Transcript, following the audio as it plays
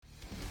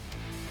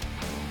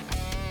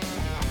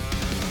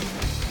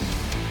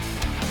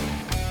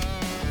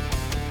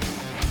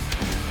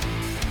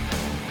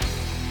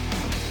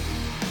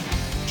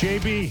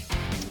JB,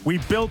 we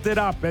built it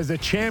up as a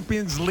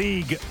Champions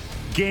League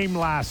game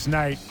last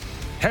night.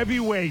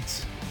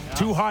 Heavyweights,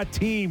 two hot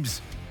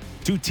teams,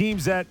 two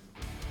teams that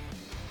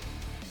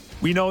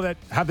we know that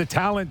have the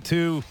talent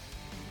to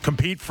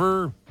compete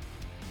for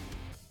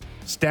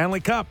Stanley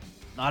Cup.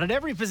 Not at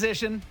every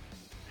position.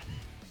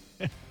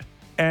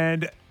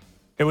 And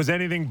it was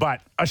anything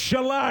but a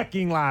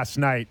shellacking last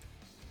night.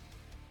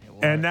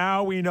 And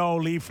now we know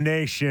Leaf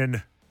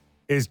Nation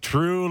is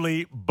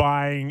truly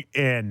buying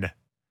in.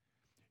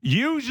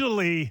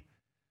 Usually,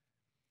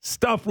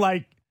 stuff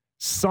like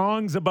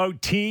songs about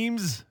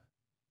teams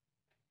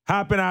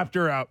happen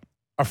after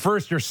a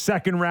first or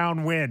second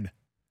round win.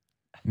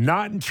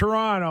 Not in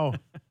Toronto.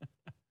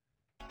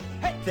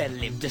 There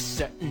lived a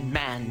certain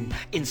man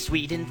in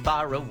Sweden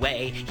far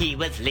away. He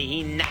was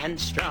lean and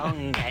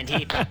strong and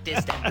he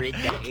practiced every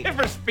day.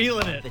 Never's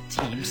feeling it. The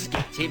team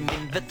skipped him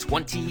in the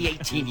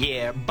 2018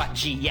 year, but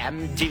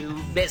GM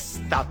Dubis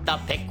thought the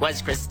pick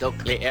was crystal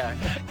clear.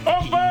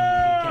 He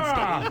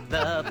can scoop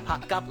the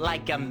puck up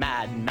like a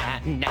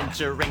madman,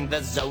 entering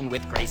the zone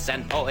with grace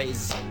and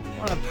poise.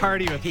 What a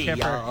party with He Kipper.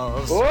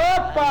 yells,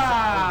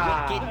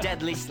 Whoopa! wicked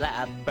deadly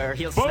slapper.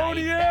 He'll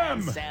Boney snipe M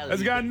and sell has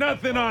you got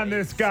nothing on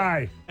this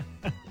guy.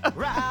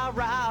 Rah,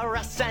 rah,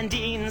 Russ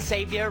Sandin,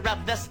 savior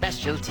of the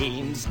special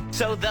teams.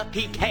 So the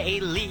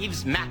PK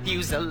leaves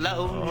Matthews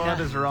alone.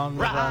 What is wrong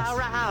with rah, us?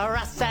 Rah,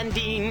 Russ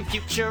Sandin,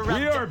 future of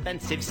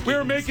defensive schemes.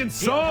 We're making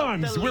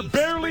songs. We're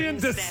barely in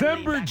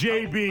December,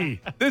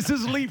 JB. This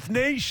is Leaf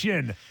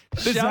Nation.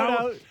 This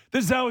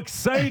is how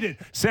excited.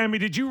 Sammy,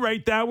 did you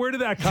write that? Where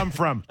did that come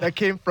from? That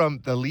came from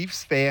the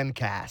Leafs fan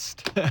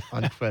cast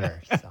on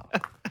Twitter. So.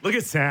 Look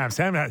at Sam.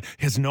 Sam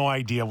has no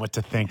idea what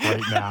to think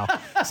right now.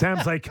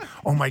 Sam's like,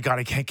 oh my God,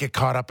 I can't get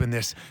caught up in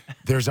this.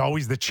 There's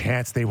always the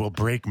chance they will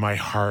break my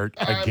heart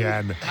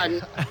again.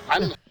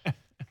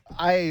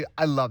 I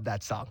love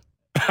that song.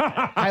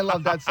 I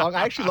love that song.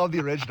 I actually love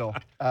the original.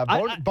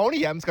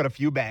 Boney M's got a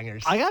few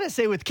bangers. I gotta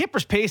say, with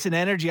Kipper's pace and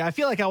energy, I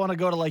feel like I want to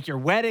go to like your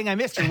wedding. I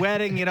missed your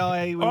wedding. You know,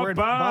 we were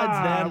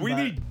buds then. We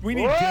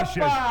need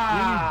dishes.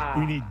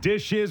 We need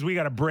dishes. We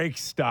got to break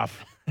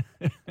stuff.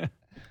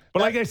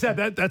 But like I said,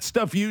 that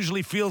stuff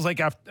usually feels like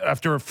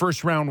after a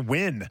first round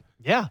win.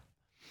 Yeah.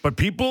 But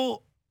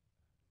people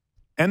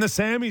and the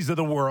Sammys of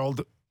the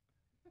world,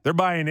 they're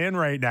buying in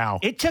right now.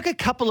 It took a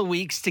couple of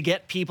weeks to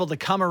get people to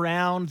come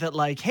around that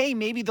like, hey,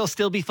 maybe they'll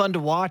still be fun to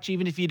watch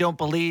even if you don't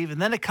believe.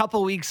 And then a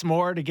couple weeks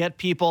more to get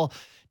people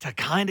to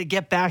kind of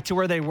get back to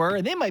where they were.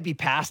 And they might be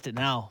past it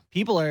now.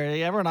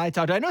 Everyone I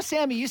talk to. I know,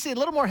 Sammy, you see a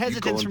little more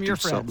hesitance from your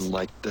friends. Something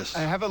like this.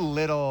 I have a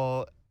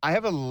little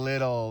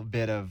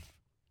bit of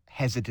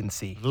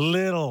hesitancy.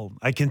 Little.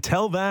 I can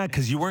tell that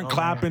because you weren't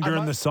clapping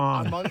during the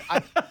song.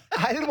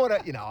 I didn't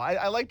want to,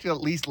 I like to at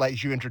least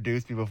let you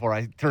introduce me before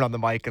I turn on the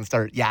mic and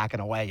start yakking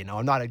away.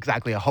 I'm not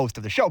exactly a host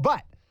of the show,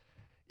 but,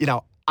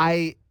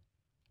 I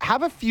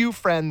have a few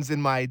friends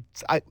in my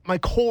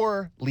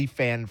core Leaf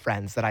fan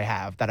friends that I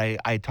have that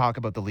I talk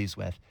about the Leafs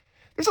with.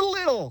 There's a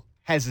little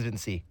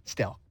hesitancy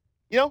still.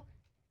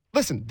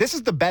 Listen, this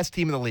is the best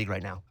team in the league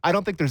right now. I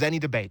don't think there's any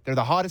debate. They're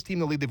the hottest team in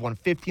the league. They've won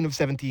 15 of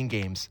 17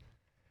 games.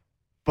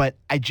 But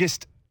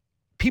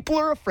people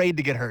are afraid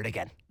to get hurt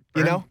again.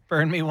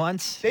 Burn me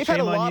once. They've had a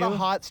Shame on lot you. of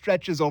hot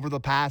stretches over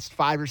the past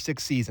 5 or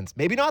 6 seasons.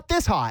 Maybe not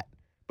this hot,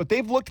 but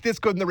they've looked this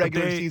good in the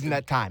regular season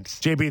at times.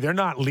 JB, they're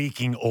not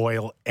leaking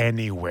oil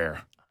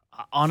anywhere.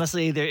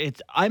 Honestly,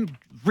 I'm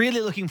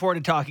really looking forward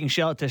to talking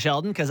to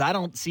Sheldon because I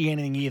don't see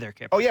anything either,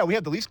 Kipper. Oh, yeah, we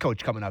have the Leafs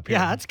coach coming up here.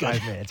 Yeah, that's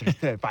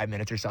good. 5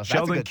 minutes or so.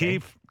 Sheldon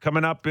Keefe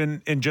coming up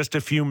in just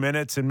a few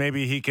minutes, and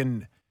maybe he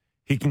can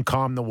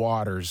calm the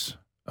waters.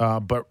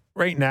 But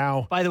right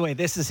now, by the way,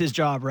 this is his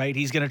job, right?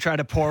 He's going to try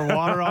to pour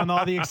water on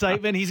all the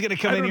excitement. He's going to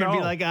come in here and be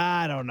like,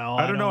 I don't know.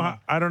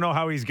 I don't know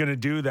how he's going to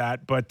do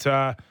that, but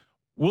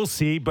we'll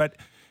see. But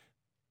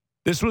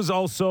this was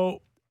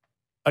also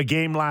a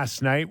game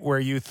last night where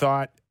you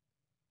thought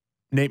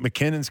Nate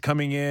McKinnon's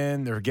coming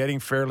in, they're getting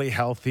fairly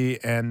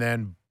healthy, and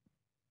then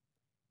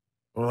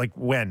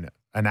when?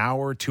 An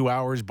hour, 2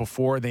 hours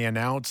before they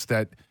announced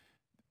that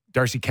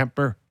Darcy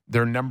Kemper,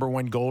 their number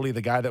one goalie,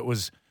 the guy that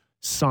was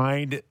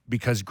signed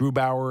because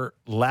Grubauer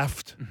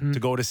left to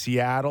go to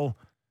Seattle.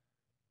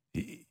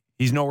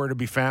 He's nowhere to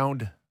be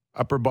found.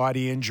 Upper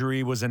body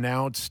injury was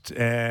announced,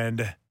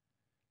 and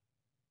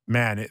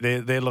man,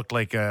 they looked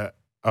like a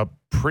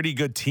pretty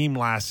good team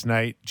last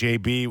night,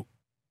 JB,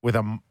 with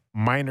a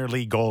minor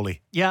league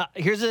goalie. Yeah,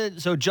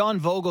 so John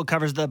Vogel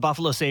covers the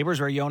Buffalo Sabres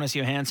where Jonas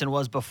Johansson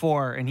was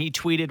before, and he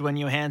tweeted when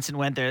Johansson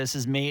went there. This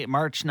is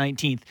March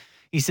 19th.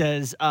 He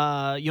says,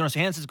 Jonas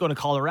Johansson's going to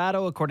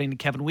Colorado, according to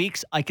Kevin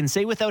Weeks. I can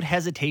say without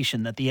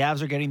hesitation that the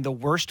Avs are getting the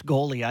worst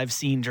goalie I've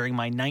seen during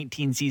my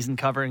 19 season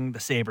covering the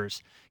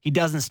Sabres. He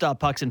doesn't stop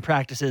pucks in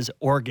practices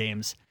or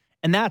games.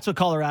 And that's what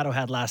Colorado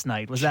had last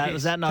night. Was that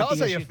not Tell us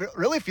the how issue? you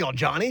really feel,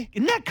 Johnny.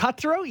 Isn't that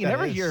cutthroat? You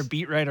never is. hear a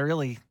beat writer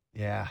really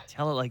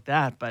tell it like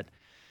that. But,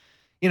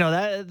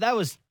 that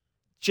was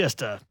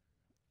just a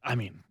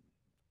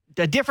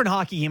different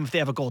hockey game if they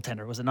have a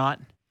goaltender, was it not?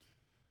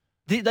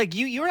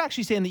 You were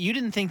actually saying that you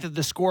didn't think that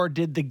the score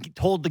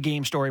told the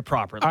game story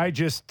properly. I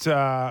just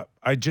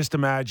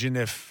imagine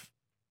if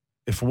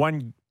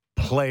one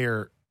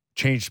player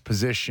changed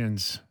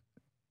positions,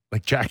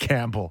 like Jack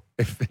Campbell,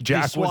 if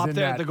Jack they swapped was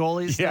in the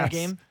goalies in that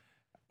game.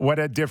 What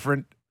a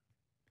different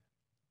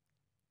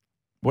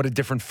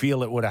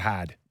feel it would have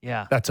had.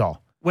 Yeah, that's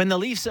all. When the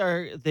Leafs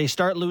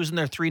start losing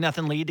their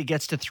 3-0 lead, it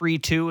gets to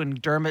 3-2,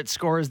 and Dermott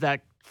scores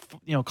that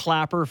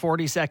clapper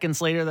 40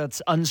 seconds later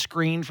that's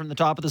unscreened from the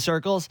top of the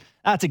circles.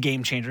 That's a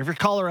game changer. If you're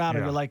Colorado,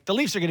 you're like, the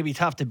Leafs are going to be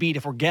tough to beat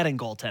if we're getting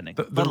goaltending,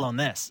 let alone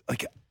this.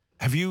 Like,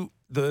 have you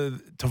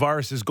the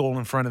Tavares' goal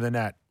in front of the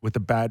net with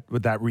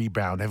that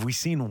rebound? Have we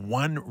seen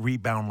one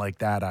rebound like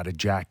that out of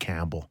Jack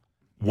Campbell?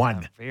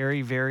 One. Yeah,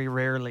 very, very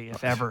rarely,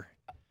 if ever.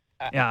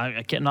 Yeah,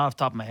 I'm getting off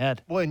the top of my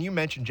head. Well, and you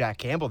mentioned Jack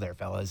Campbell there,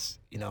 fellas.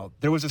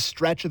 There was a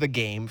stretch of the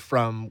game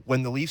from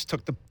when the Leafs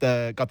got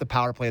the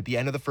power play at the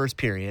end of the first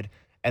period,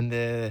 and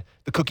the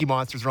Cookie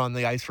Monsters were on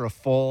the ice for a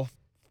full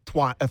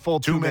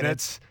 2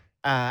 minutes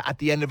at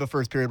the end of a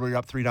first period where you're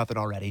up 3-0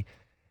 already.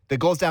 The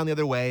goal's down the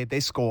other way, they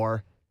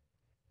score,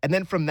 and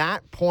then from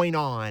that point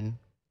on,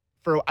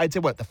 for I'd say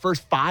the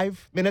first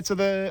 5 minutes of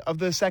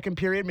the second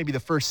period, maybe the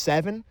first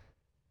 7.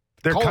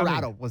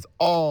 Colorado was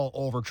all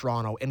over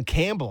Toronto, and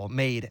Campbell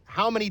made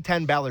how many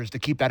 10-bellers to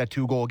keep that a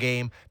 2-goal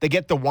game? They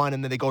get the one,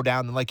 and then they go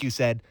down, and like you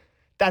said,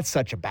 that's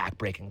such a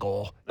back-breaking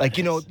goal. Like,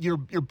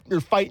 you're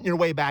fighting your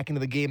way back into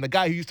the game. The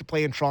guy who used to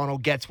play in Toronto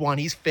gets one.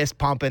 He's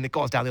fist-pumping. It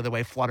goes down the other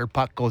way. Flutter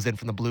puck goes in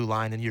from the blue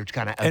line, and you're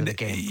kind of out of the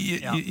game.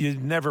 You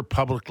never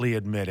publicly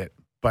admit it,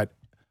 but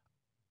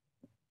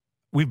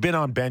we've been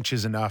on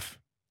benches enough,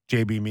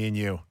 JB, me and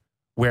you,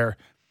 where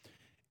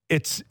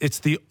it's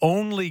the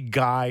only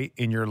guy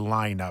in your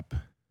lineup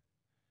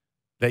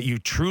that you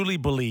truly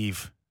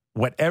believe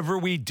whatever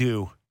we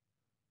do,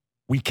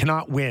 we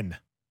cannot win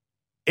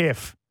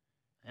if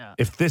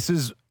this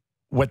is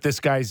what this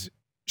guy's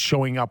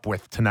showing up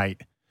with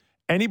tonight.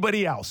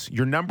 Anybody else,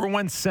 your number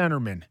one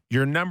centerman,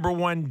 your number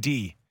one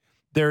D,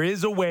 there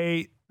is a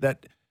way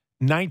that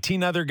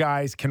 19 other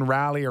guys can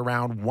rally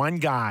around one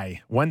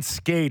guy, one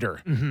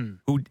skater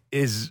who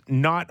is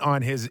not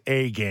on his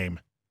A game.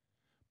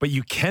 But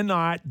you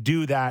cannot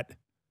do that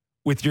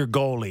with your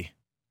goalie.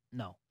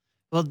 No.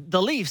 Well,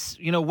 the Leafs,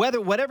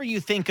 whatever you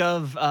think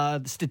of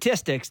the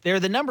statistics, they're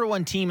the number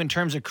one team in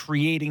terms of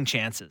creating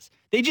chances.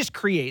 They just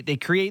create. They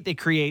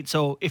create.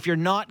 So if you're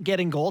not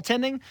getting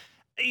goaltending,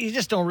 you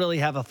just don't really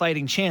have a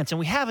fighting chance. And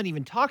we haven't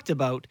even talked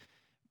about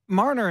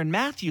Marner and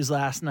Matthews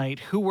last night,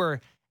 who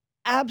were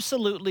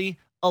absolutely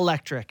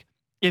electric.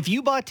 If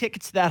you bought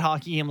tickets to that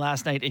hockey game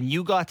last night and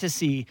you got to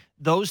see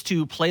those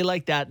two play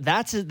like that,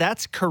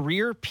 that's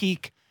career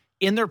peak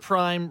in their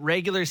prime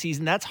regular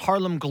season. That's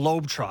Harlem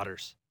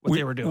Globetrotters,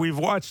 they were doing. We've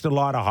watched a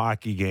lot of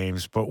hockey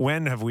games, but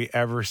when have we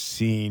ever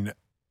seen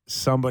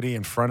somebody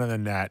in front of the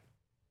net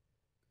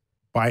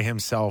by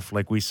himself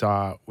like we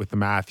saw with the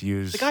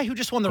Matthews? The guy who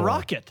just won the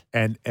Rocket.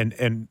 And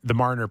the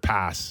Marner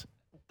pass.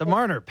 The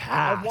Marner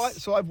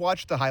pass. I've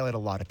watched the highlight a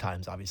lot of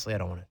times, obviously. I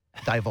don't want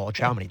to divulge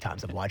how many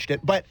times I've watched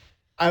it, but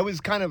I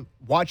was kind of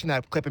watching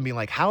that clip and being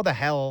like, how the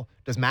hell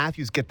does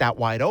Matthews get that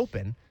wide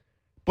open?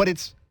 But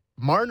it's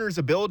Marner's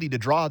ability to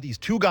draw these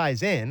two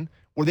guys in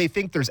where they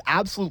think there's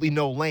absolutely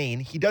no lane.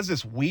 He does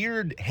this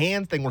weird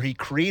hand thing where he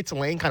creates a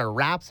lane, kind of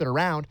wraps it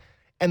around,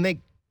 and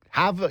they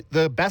have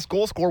the best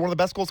goal scorer, one of the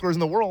best goal scorers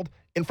in the world,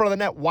 in front of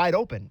the net wide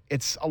open.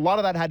 It's a lot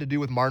of that had to do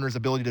with Marner's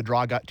ability to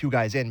draw two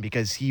guys in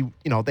because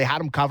they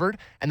had him covered,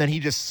 and then he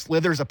just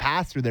slithers a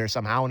pass through there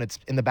somehow, and it's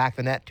in the back of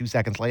the net 2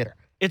 seconds later.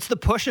 It's the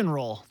push and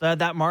roll.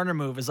 That Marner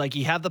move is like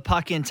you have the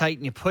puck in tight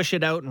and you push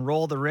it out and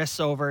roll the wrists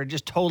over. It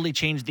just totally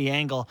changed the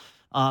angle.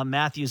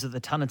 Matthews had a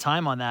ton of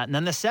time on that. And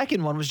then the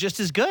second one was just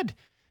as good.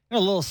 A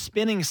little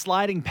spinning,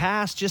 sliding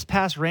pass just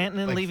past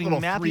Rantanen, leaving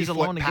Matthews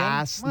alone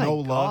pass, again. No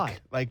look.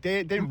 Like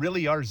they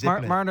really are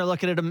zipping Marner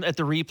looking at him at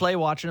the replay,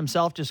 watching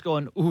himself, just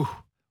going, ooh,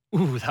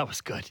 that was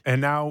good. And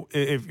now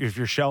if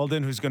you're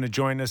Sheldon, who's going to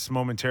join us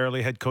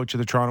momentarily, head coach of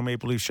the Toronto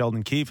Maple Leafs,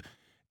 Sheldon Keefe,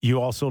 you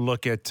also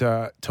look at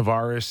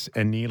Tavares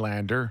and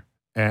Nylander,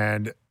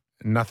 and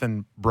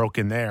nothing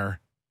broken there.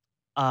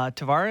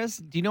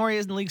 Tavares, do you know where he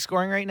is in the league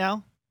scoring right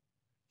now?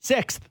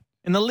 6th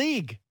in the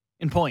league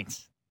in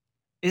points.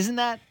 Isn't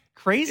that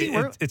crazy?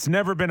 It's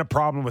never been a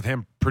problem with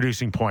him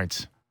producing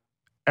points,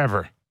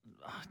 ever.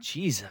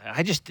 Jeez,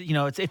 I just,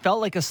 it felt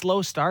like a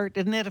slow start,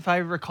 didn't it? If I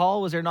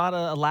recall, was there not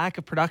a lack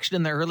of production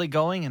in the early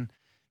going? And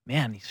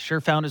man, he sure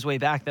found his way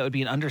back. That would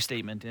be an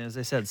understatement. As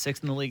I said,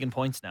 6th in the league in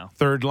points now.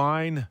 Third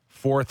line,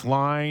 fourth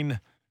line,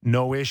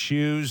 no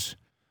issues.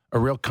 A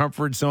real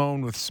comfort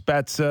zone with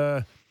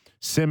Spezza,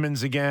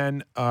 Simmons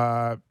again.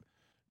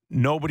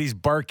 Nobody's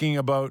barking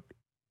about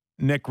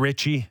Nick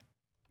Ritchie,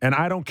 and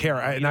I don't care.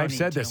 And I've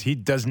said this: he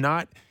does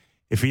not.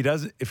 If he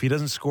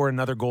doesn't score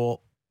another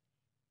goal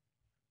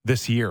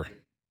this year,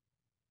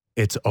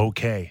 it's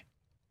okay,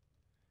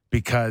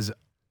 because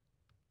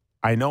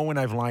I know when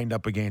I've lined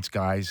up against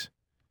guys.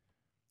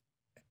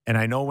 And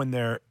I know when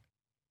they're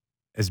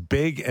as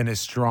big and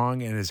as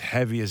strong and as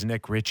heavy as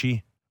Nick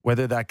Ritchie,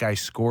 whether that guy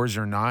scores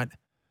or not,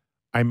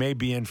 I may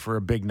be in for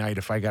a big night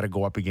if I got to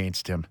go up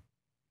against him.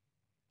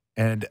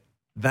 And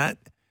that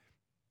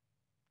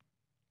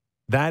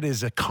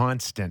is a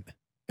constant.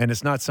 And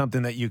it's not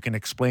something that you can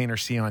explain or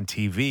see on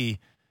TV,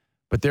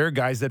 but there are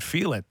guys that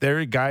feel it. There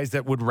are guys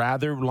that would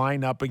rather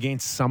line up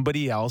against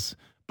somebody else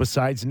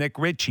besides Nick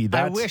Ritchie.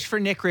 I wish for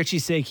Nick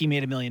Ritchie's sake he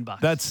made $1 million.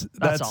 That's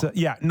all.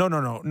 Yeah,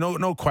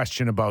 no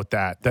question about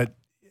that.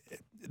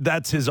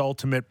 That's his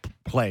ultimate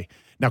play.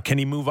 Now, can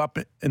he move up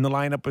in the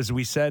lineup, as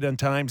we said, on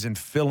times and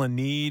fill a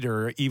need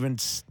or even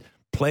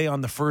play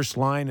on the first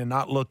line and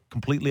not look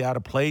completely out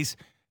of place?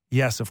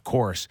 Yes, of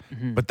course.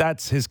 Mm-hmm. But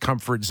that's his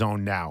comfort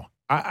zone now.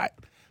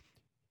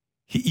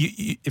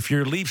 If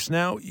you're Leafs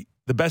now,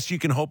 the best you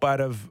can hope out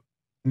of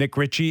Nick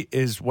Ritchie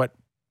is what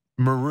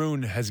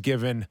Maroon has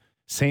given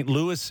St.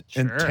 Louis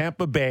and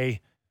Tampa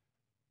Bay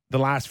the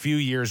last few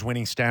years,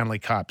 winning Stanley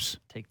Cups.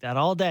 Take that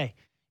all day.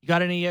 You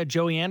got any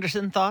Joey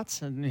Anderson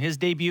thoughts? And his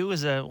debut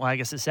is I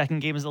guess his second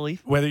game as a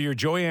Leaf. Whether you're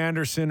Joey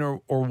Anderson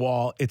or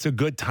Wall, it's a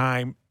good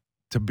time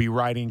to be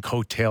riding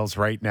coattails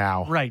right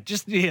now. Right.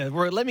 Just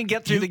let me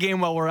get through the game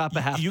while we're up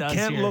a half. You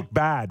can't look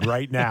bad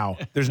right now.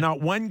 There's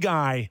not one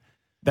guy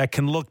that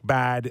can look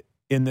bad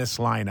in this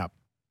lineup.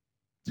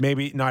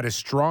 Maybe not as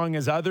strong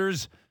as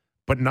others,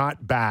 but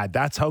not bad.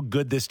 That's how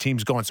good this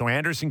team's going. So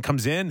Anderson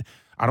comes in.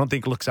 I don't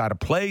think looks out of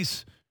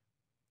place.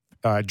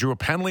 Drew a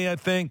penalty, I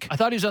think. I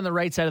thought he was on the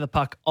right side of the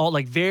puck, all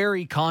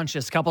very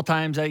conscious. A couple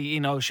times,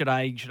 should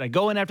I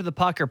go in after the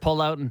puck or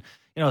pull out? And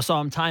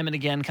saw him time and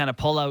again, kind of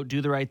pull out,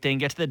 do the right thing,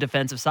 get to the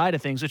defensive side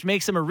of things, which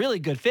makes him a really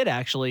good fit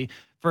actually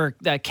for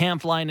that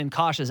Kampfline and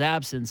Kosh's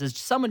absence. Is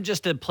someone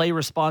just to play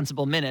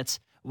responsible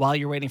minutes while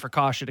you're waiting for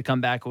Kosha to come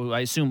back, who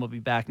I assume will be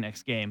back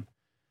next game.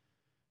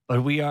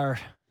 But we are,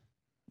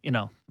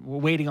 we're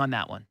waiting on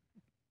that one.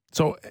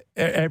 So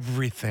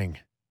everything,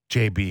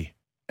 JB,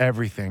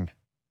 everything.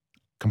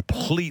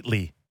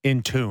 Completely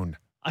in tune.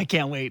 I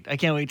can't wait. I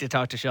can't wait to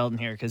talk to Sheldon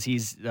here because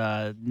he's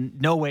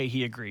no way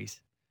he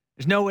agrees.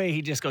 There's no way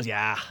he just goes,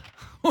 yeah,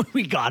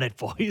 we got it,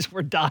 boys.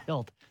 We're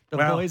dialed. The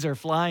boys are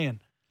flying.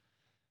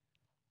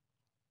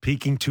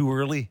 Peaking too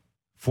early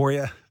for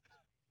you?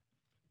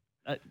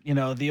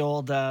 The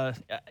old,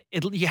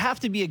 you have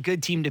to be a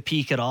good team to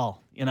peak at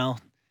all,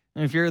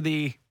 If you're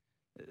the,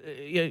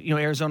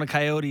 Arizona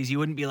Coyotes, you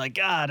wouldn't be like,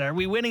 God, are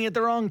we winning at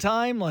the wrong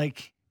time?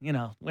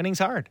 Winning's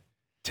hard.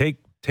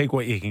 Take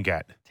what you can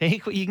get.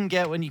 Take what you can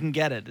get when you can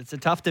get it. It's a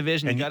tough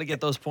division. You got to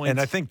get those points.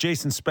 And I think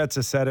Jason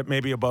Spezza said it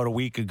maybe about a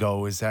week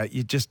ago, is that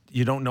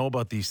you don't know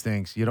about these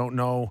things. You don't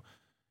know.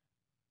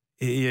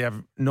 You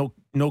have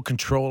no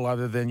control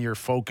other than your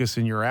focus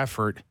and your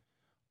effort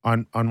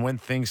on when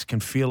things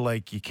can feel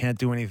like you can't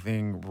do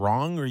anything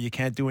wrong or you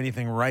can't do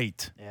anything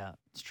right. Yeah,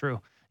 it's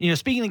true.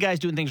 Speaking of guys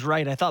doing things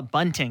right, I thought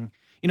Bunting.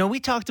 We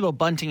talked about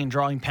Bunting and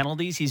drawing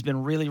penalties. He's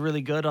been really,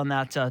 really good on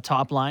that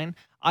top line.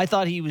 I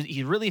thought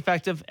he's really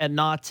effective at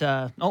not.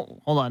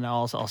 Hold on,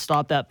 now I'll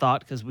stop that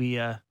thought because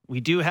we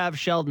do have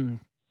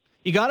Sheldon.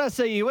 You got us.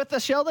 You with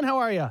us, Sheldon? How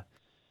are you?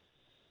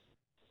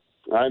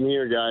 I'm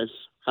here, guys.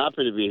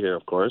 Happy to be here,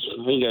 of course.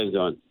 How you guys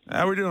doing?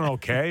 We're doing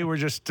okay. We're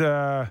just,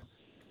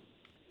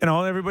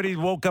 everybody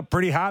woke up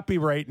pretty happy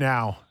right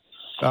now,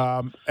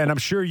 and I'm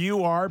sure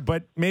you are.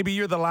 But maybe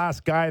you're the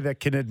last guy that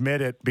can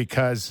admit it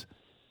because.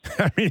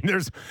 I mean,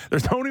 there's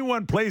only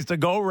one place to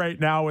go right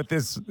now with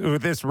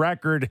this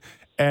record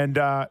and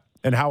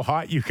how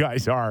hot you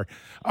guys are.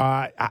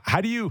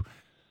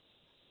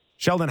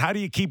 Sheldon, how do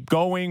you keep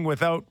going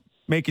without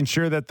making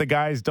sure that the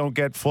guys don't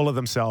get full of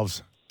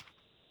themselves?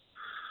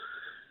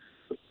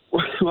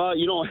 Well,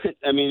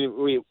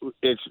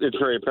 it's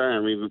very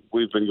apparent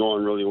we've been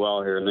going really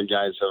well here, and the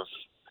guys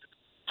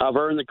have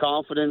earned the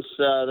confidence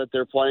that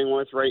they're playing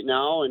with right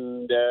now,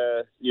 and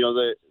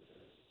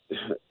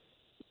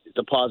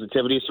the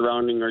positivity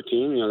surrounding our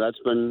team, that's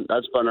been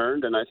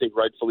earned, and I think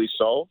rightfully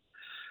so.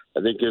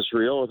 I think it's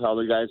real with how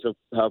the guys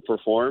have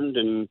performed,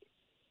 and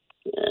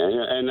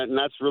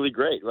that's really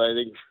great. I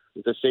think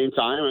at the same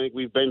time, I think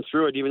we've been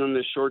through it, even in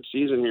this short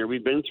season here.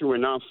 We've been through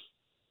enough,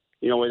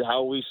 with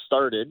how we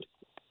started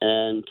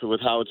and with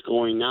how it's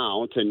going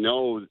now to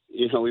know,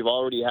 we've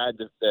already had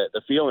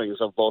the feelings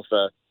of both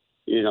the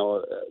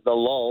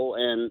low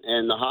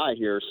and the high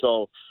here.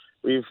 So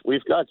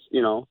we've got,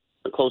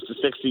 close to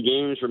 60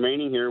 games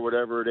remaining here,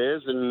 whatever it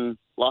is, and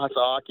lots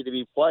of hockey to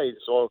be played.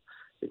 So I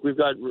think we've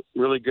got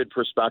really good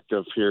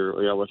perspective here,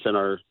 within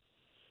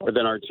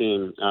our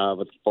team,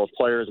 with both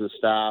players and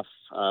staff.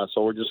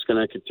 So we're just going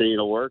to continue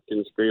to work, and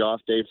it's a great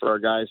off day for our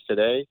guys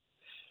today.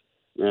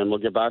 And we'll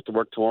get back to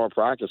work tomorrow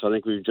practice. I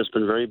think we've just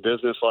been very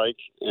businesslike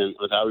and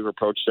with how we've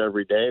approached it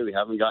every day. We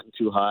haven't gotten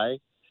too high.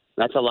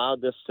 That's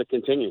allowed this to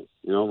continue.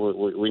 We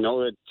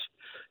know that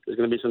there's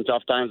going to be some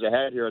tough times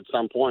ahead here at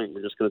some point.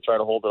 We're just going to try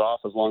to hold it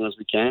off as long as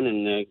we can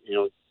and,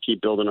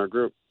 keep building our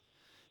group.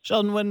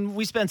 Sheldon, when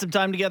we spent some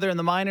time together in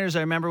the minors,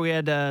 I remember we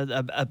had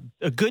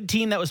a good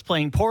team that was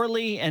playing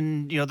poorly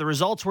and, the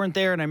results weren't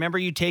there. And I remember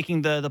you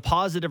taking the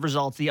positive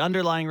results, the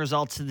underlying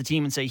results to the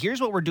team and say,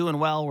 here's what we're doing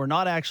well. We're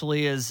not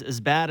actually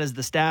as bad as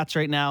the stats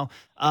right now.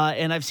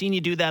 And I've seen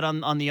you do that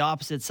on the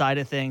opposite side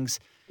of things.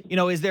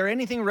 Is there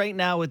anything right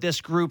now with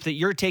this group that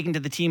you're taking to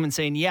the team and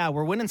saying, yeah,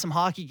 we're winning some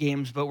hockey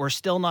games, but we're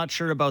still not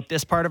sure about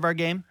this part of our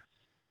game?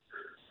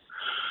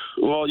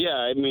 Well, yeah,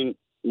 I mean,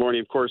 Morty,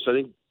 of course, I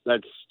think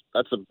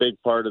that's a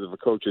big part of the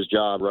coach's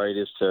job, right,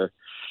 is to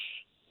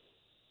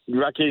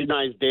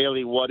recognize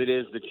daily what it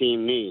is the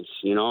team needs,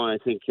 and I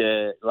think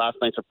last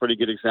night's a pretty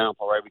good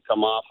example, right? We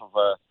come off of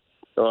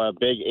a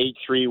big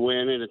 8-3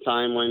 win at a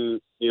time when,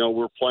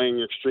 we're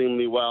playing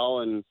extremely well,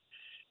 and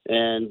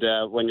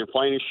when you're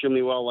playing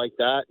extremely well like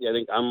that, I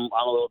think I'm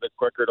a little bit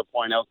quicker to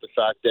point out the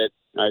fact that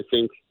I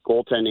think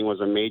goaltending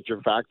was a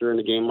major factor in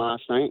the game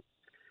last night,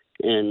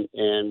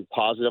 and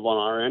positive on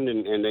our end,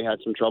 and they had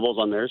some troubles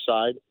on their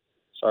side,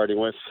 starting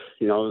with,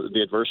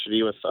 the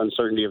adversity with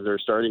uncertainty of their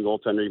starting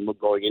goaltender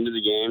going into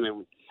the game,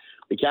 and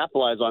we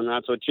capitalize on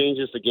that, so it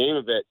changes the game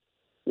a bit.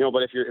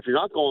 But if you're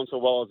not going so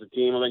well as a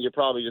team, well, then you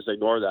probably just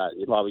ignore that.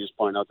 You probably just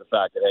point out the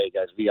fact that, hey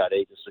guys, we got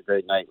 8. This is a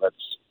great night.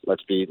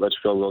 Let's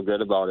feel real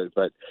good about it.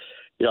 But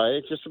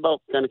it's just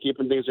about kind of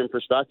keeping things in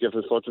perspective.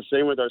 And so it's the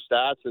same with our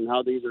stats and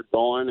how these are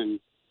going. And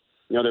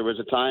there was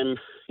a time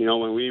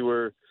when we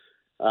were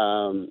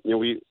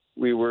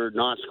we were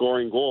not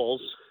scoring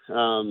goals,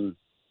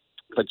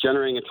 but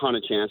generating a ton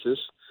of chances.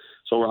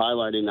 So we're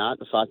highlighting that,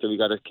 the fact that we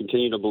got to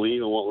continue to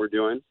believe in what we're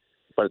doing.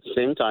 But at the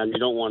same time, you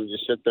don't want to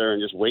just sit there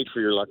and just wait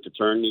for your luck to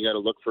turn. You got to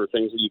look for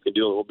things that you can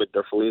do a little bit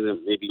differently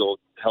that maybe will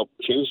help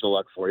change the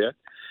luck for you.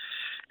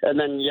 And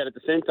then yet at the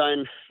same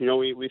time,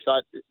 we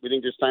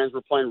think there's times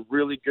we're playing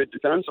really good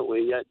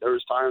defensively, yet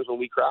there's times when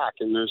we crack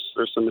and there's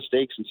some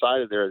mistakes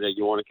inside of there that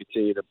you want to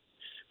continue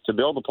to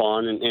build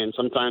upon. And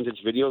sometimes it's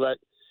video that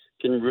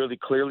can really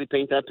clearly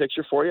paint that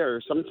picture for you,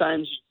 or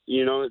sometimes,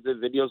 the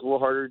video's a little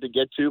harder to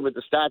get to, but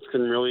the stats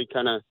can really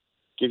kind of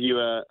give you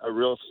a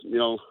real,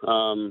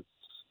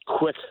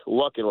 quick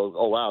look at,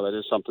 oh wow, that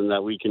is something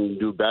that we can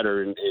do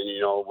better, and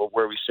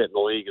where we sit in the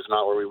league is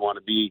not where we want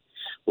to be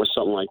with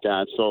something like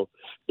that. So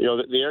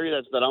the area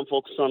that I'm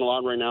focused on a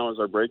lot right now is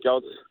our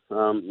breakouts.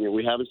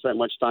 We haven't spent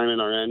much time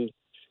in our end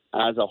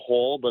as a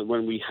whole, but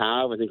when we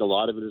have, I think a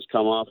lot of it has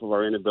come off of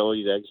our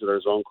inability to exit our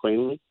zone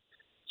cleanly.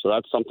 So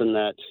that's something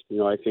that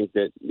I think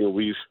that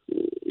we've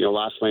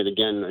last night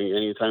again,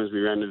 any times we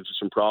ran into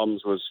some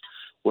problems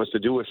was to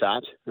do with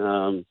that.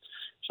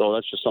 So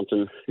that's just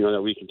something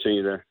that we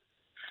continue to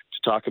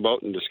talk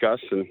about and discuss,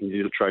 and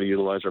try to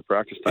utilize our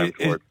practice time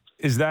for it.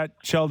 Is that,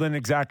 Sheldon,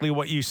 exactly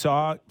what you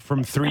saw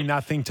from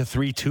 3-0 to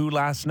 3-2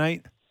 last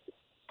night?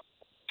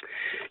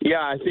 Yeah,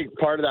 I think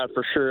part of that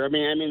for sure. I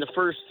mean, the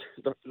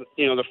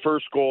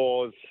first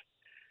goal is,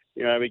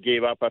 we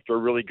gave up after a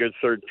really good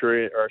first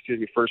period.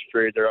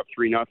 They're up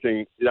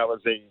 3-0. That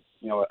was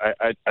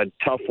a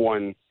tough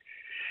one,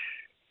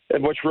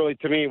 which really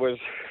to me was,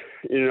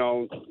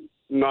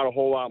 not a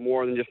whole lot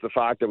more than just the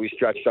fact that we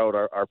stretched out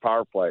our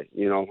power play.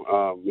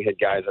 We had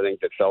guys, I think,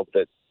 that felt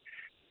that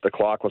the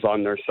clock was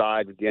on their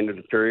side at the end of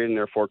the period, and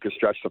therefore could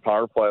stretch the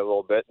power play a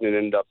little bit, and it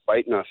ended up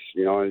biting us.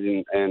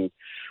 And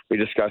we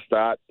discussed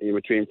that in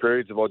between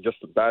periods about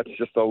that's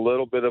just a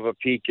little bit of a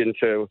peek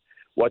into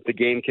what the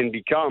game can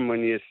become when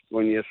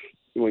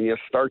you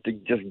start to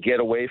just get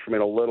away from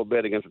it a little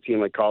bit against a team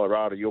like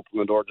Colorado. You open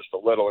the door just a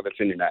little, and it's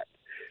in your net.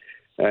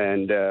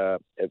 And the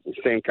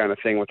same kind of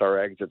thing with our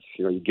exits.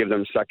 You give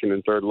them second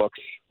and third looks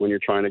when you're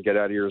trying to get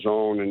out of your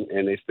zone,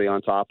 and they stay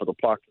on top of the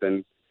puck.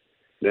 Then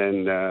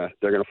they're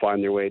going to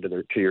find their way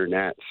to your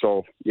net.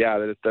 So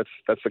yeah, that's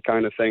the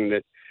kind of thing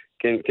that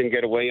can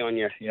get away on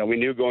you. We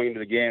knew going into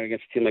the game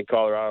against a team like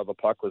Colorado, the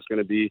puck was going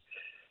to be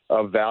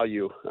of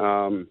value,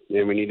 and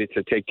we needed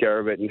to take care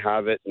of it and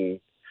have it, and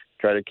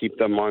try to keep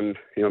them on,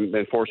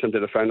 and force them to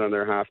defend on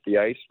their half the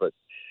ice, but.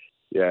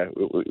 Yeah,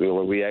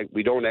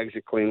 we don't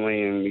exit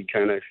cleanly, and we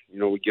kind of,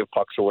 we give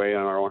pucks away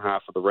on our own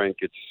half of the rink.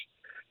 It's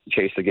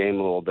chase the game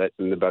a little bit,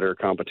 and the better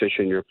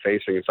competition you're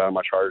facing, it's that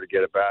much harder to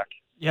get it back.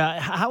 Yeah,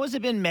 how has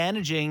it been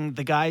managing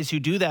the guys who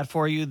do that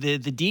for you, the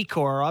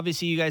D-core?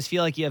 Obviously, you guys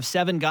feel like you have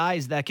 7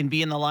 guys that can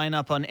be in the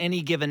lineup on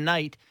any given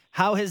night.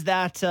 How has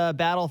that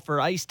battle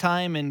for ice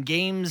time and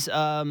games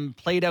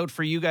played out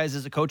for you guys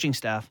as a coaching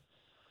staff?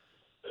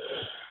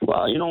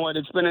 Well, you know what?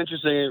 It's been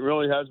interesting. It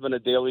really has been a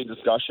daily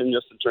discussion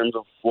just in terms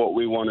of what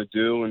we want to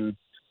do and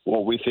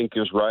what we think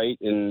is right.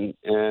 And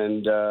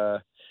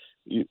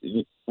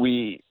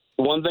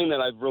one thing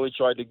that I've really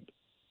tried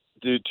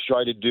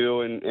to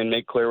do and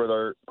make clear with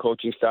our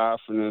coaching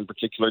staff, and in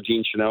particular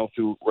Gene Chanel,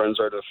 who runs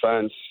our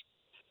defense,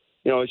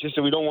 it's just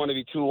that we don't want to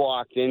be too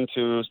locked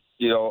into,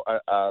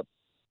 a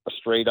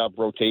straight up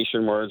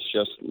rotation where it's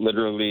just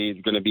literally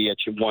going to be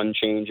one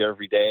change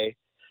every day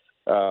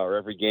or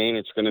every game.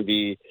 It's going to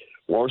be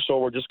more so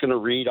we're just going to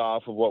read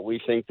off of what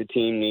we think the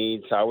team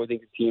needs, how we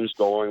think the team's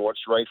going,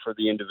 what's right for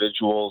the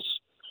individuals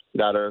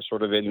that are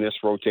sort of in this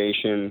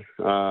rotation,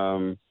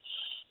 and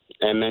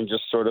then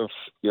just sort of,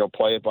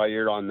 play it by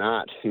ear on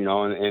that,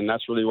 and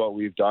that's really what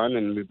we've done.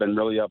 And we've been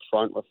really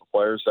upfront with the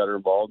players that are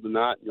involved in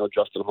that.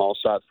 Justin Hall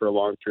sat for a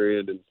long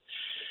period, and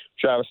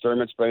Travis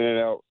Dermott's been in and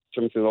out.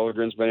 Timothy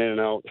Logren's been in and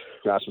out.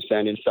 Rasmus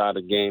Sandin sat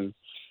a game.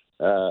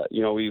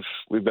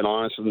 we've been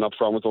honest and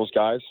upfront with those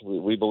guys.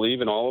 We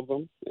believe in all of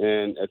them,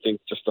 and I think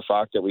just the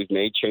fact that we've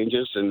made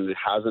changes and it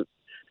hasn't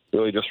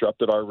really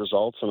disrupted our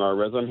results and our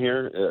rhythm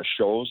here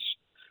shows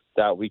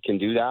that we can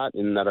do that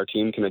and that our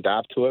team can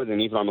adapt to it. And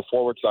even on the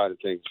forward side of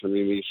things, I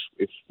mean,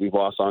 we've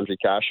lost Andre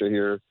Kasha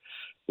here,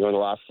 the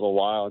last little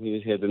while, and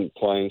he had been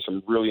playing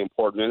some really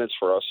important minutes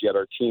for us. Yet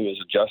our team has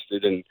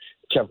adjusted and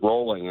kept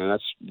rolling, and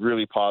that's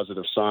really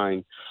positive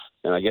sign.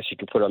 And I guess you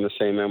could put on the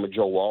same end with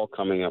Joe Wall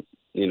coming up,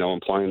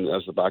 and playing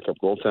as the backup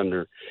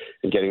goaltender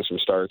and getting some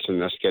starts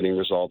and us getting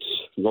results.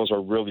 And those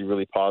are really,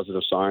 really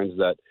positive signs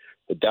that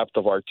the depth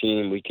of our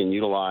team we can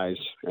utilize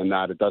and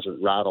that it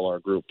doesn't rattle our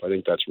group. I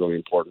think that's really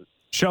important.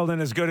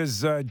 Sheldon, as good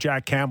as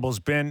Jack Campbell's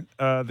been,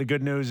 the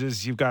good news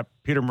is you've got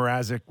Peter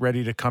Mrazek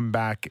ready to come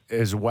back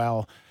as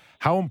well.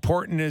 How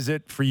important is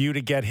it for you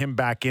to get him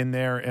back in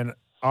there? And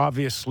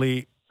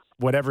obviously,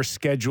 whatever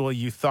schedule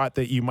you thought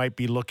that you might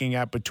be looking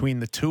at between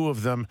the two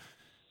of them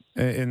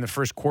in the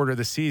first quarter of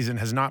the season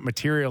has not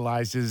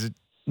materialized. Is it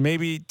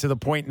maybe to the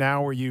point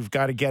now where you've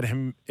got to get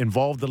him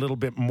involved a little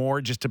bit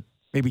more just to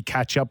maybe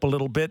catch up a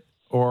little bit?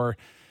 Or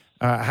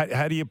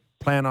how do you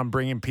plan on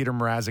bringing Peter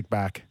Mrazek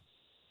back?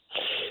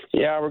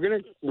 Yeah, we're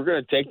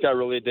gonna take that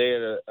really a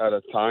day at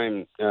a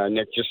time,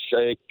 Nick. Just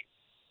say,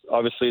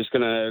 obviously, he's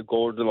gonna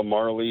go over to the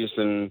Marlies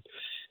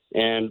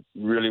and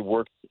really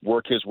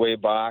work his way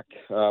back,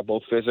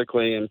 both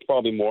physically and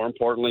probably more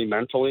importantly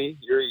mentally.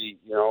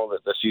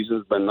 The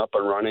season's been up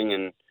and running,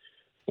 and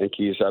I think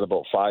he's had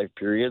about 5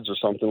 periods or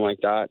something like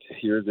that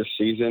here this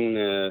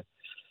season.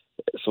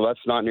 So that's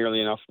not nearly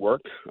enough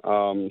work.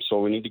 So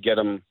we need to get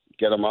him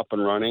up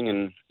and running,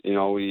 and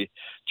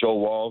Joe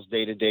Wall's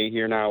day to day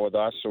here now with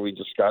us, so we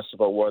discussed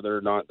about whether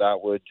or not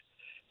that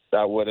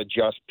would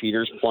adjust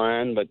Peter's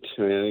plan, but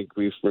I think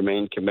we've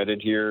remained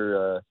committed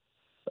here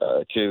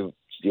to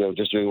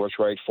just doing what's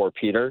right for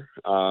Peter,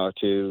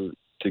 to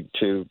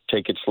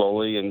take it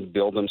slowly and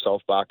build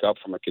himself back up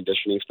from a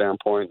conditioning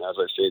standpoint. As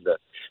I say,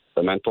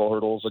 the mental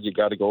hurdles that you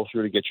got to go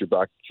through to get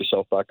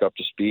yourself back up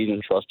to speed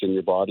and trust in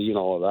your body and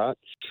all of that.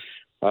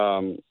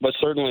 But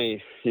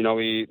certainly,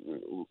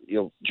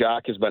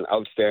 Jack has been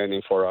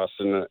outstanding for us,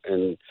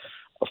 and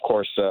of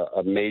course,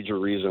 a major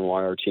reason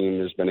why our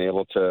team has been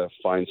able to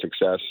find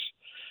success.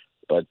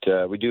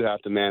 But we do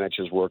have to manage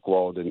his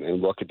workload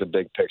and look at the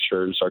big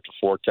picture and start to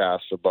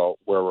forecast about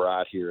where we're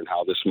at here and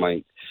how this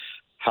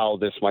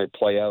might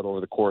play out over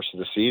the course of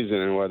the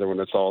season, and whether when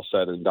it's all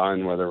said and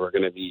done, whether we're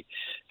going to be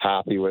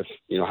happy with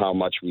how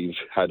much we've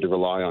had to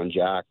rely on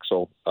Jack.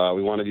 So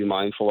we want to be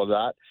mindful of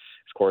that.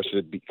 Of course,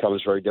 it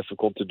becomes very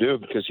difficult to do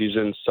because he's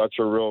in such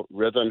a real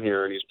rhythm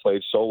here, and he's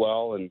played so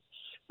well. And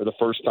for the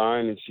first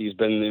time, he's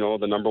been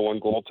the number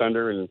one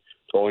goaltender and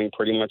going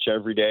pretty much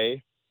every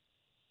day.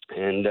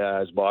 And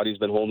his body's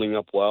been holding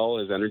up well.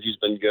 His energy's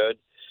been good,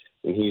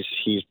 and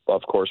he's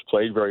of course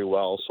played very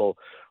well. So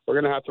we're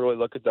going to have to really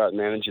look at that and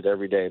manage it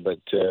every day. But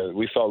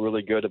we felt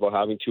really good about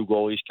having 2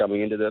 goalies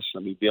coming into this,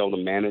 and we'd be able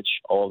to manage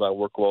all of that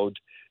workload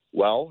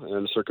well.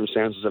 And the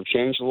circumstances have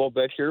changed a little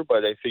bit here,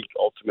 but I think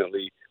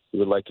ultimately we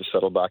would like to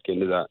settle back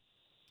into that.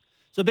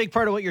 So a big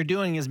part of what you're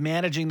doing is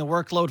managing the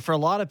workload for a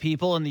lot of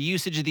people and the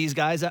usage of these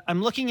guys.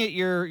 I'm looking at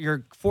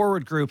your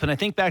forward group, and I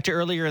think back to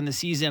earlier in the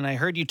season, I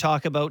heard you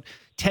talk about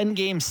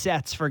 10-game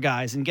sets for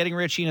guys and getting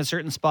Richie in a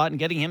certain spot and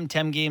getting him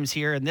 10 games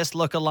here, and this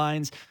look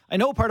aligns. I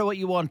know part of what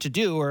you want to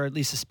do, or at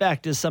least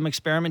suspect, is some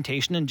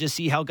experimentation and just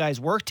see how guys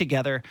work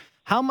together.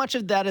 How much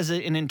of that is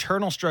an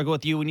internal struggle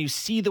with you when you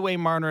see the way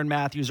Marner and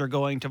Matthews are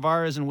going,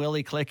 Tavares and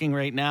Willie clicking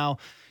right now?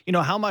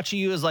 How much of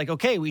you is like,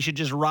 okay, we should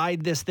just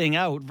ride this thing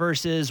out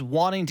versus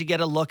wanting to get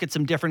a look at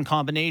some different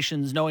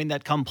combinations, knowing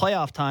that come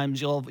playoff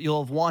times, you'll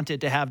have wanted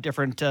to have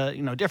different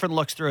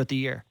looks throughout the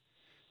year?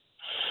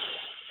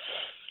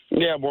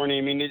 Yeah, Borny,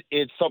 I mean,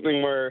 it's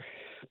something where,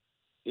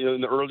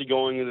 in the early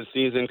going of the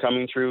season,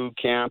 coming through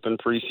camp and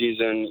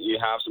preseason, you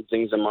have some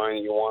things in mind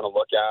that you want to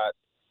look at.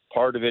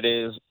 Part of it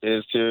is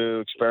to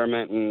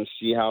experiment and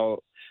see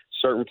how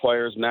certain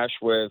players mesh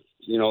with,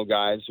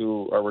 guys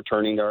who are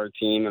returning to our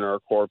team and our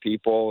core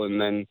people. And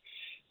then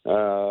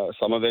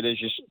some of it is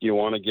just you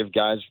want to give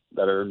guys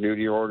that are new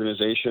to your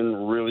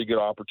organization really good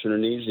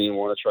opportunities, and you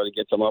want to try to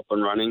get them up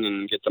and running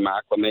and get them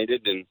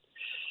acclimated. And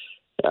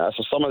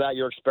so some of that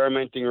you're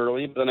experimenting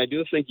early, but then I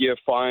do think you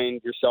find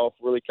yourself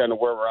really kind of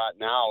where we're at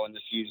now in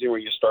the season, where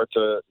you start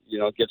to,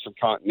 get some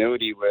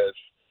continuity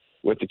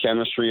with the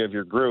chemistry of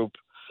your group.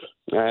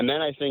 And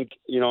then I think,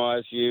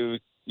 as you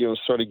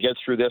sort of get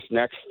through this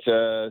next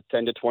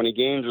 10 to 20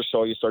 games or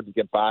so, you start to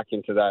get back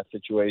into that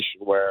situation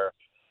where,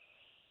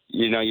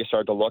 you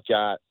start to look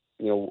at,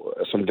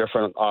 some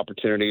different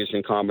opportunities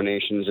and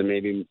combinations and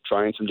maybe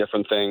trying some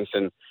different things.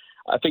 And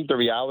I think the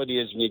reality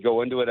is when you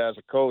go into it as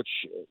a coach,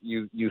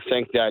 you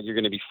think that you're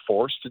going to be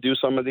forced to do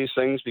some of these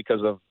things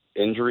because of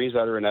injuries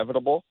that are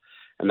inevitable.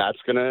 And that's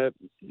going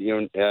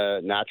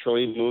to,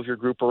 naturally move your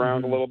group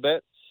around a little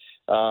bit.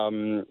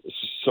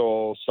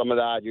 So some of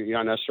that you're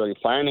not necessarily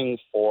planning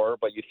for,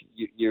 but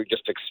you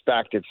just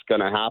expect it's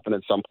going to happen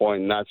at some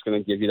point, and that's going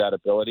to give you that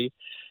ability.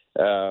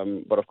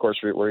 But of course,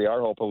 we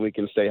are hoping we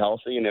can stay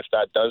healthy, and if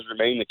that does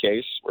remain the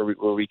case,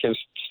 where we can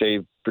stay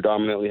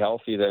predominantly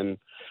healthy, then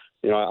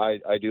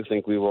I do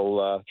think we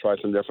will try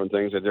some different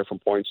things at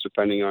different points,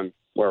 depending on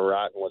where we're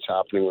at and what's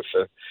happening with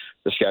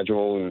the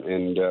schedule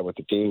and with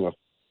the team.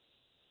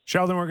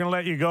 Sheldon, we're going to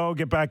let you go.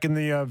 Get back in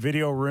the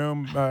video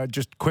room.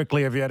 Just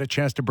quickly, have you had a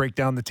chance to break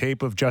down the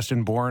tape of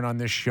Justin Bourne on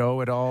this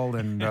show at all,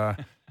 and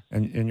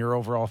and your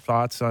overall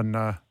thoughts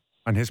on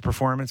his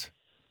performance?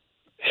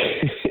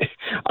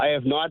 I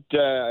have not.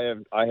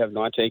 I have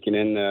not taken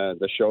in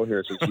the show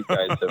here since you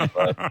guys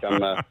have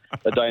become a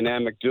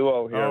dynamic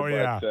duo here. Oh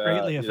yeah,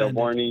 greatly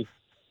offended.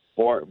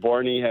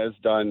 Borny has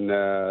done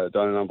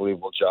an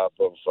unbelievable job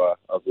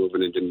of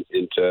moving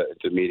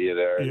into media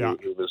there. Yeah.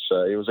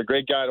 He was a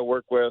great guy to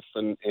work with,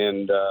 and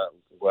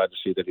glad to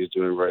see that he's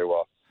doing very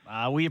well.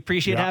 We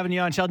appreciate having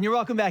you on, Sheldon. You're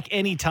welcome back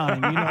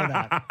anytime. You know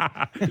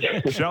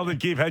that. Sheldon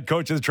Keefe, head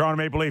coach of the Toronto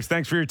Maple Leafs.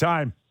 Thanks for your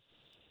time.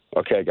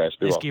 Okay, guys.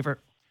 Be Thanks, well. Kiefer.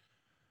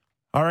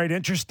 All right,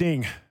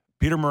 interesting.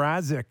 Peter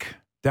Mrazek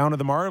down to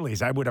the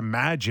Marlies. I would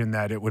imagine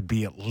that it would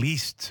be at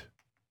least,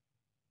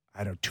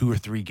 2 or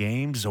 3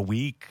 games a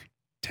week,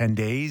 10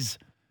 days.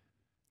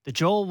 The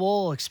Joel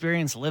Wohl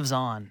experience lives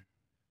on,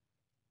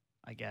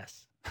 I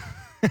guess.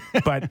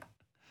 But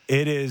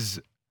it is,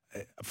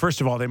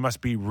 first of all, they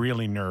must be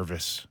really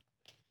nervous.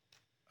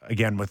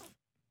 Again, with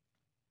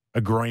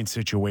a groin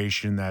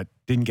situation that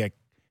didn't get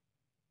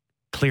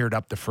cleared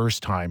up the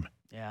first time.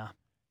 Yeah.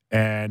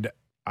 And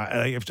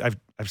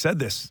I've said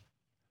this.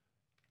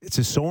 It's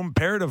just so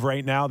imperative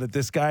right now that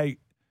this guy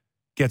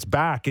gets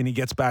back and he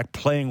gets back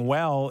playing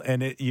well.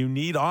 And you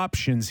need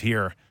options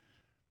here.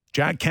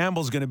 Jack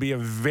Campbell's going to be a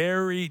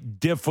very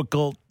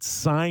difficult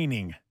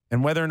signing.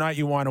 And whether or not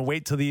you want to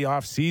wait till the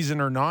offseason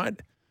or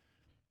not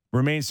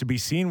remains to be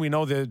seen. We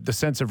know the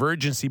sense of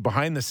urgency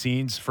behind the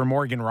scenes for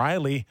Morgan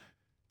Rielly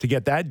to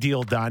get that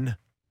deal done.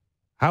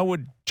 How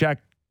would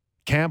Jack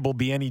Campbell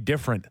be any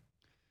different?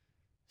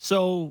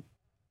 So,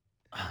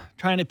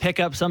 trying to pick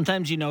up,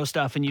 sometimes you know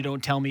stuff and you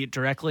don't tell me it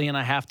directly and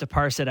I have to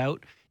parse it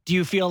out. Do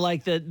you feel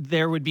like that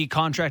there would be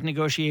contract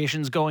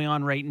negotiations going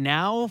on right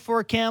now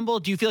for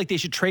Campbell? Do you feel like they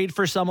should trade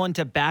for someone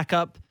to back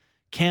up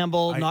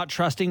Campbell, not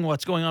trusting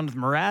what's going on with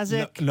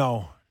Mrazek?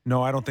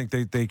 No, I don't think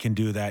they can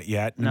do that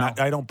yet. No.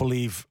 I don't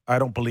believe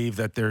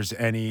that there's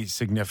any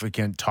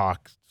significant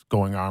talk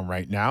going on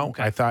right now.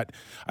 Okay.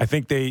 I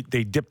think they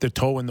dipped the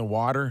toe in the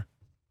water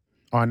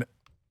on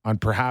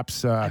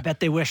perhaps. I bet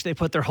they wish they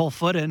put their whole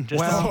foot in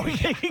just so they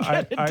can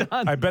get it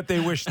done. I bet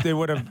they wish they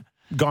would have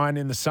gone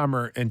in the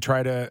summer and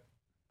try to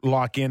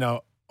lock in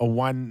a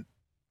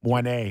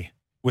 1A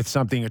with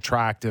something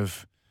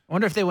attractive. I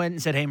wonder if they went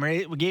and said, "Hey,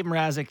 we gave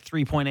Mrazek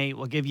 3.8.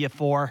 We'll give you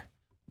 4,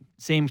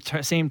 same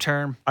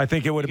term." I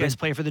think it would have You guys been.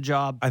 play for the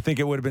job. I think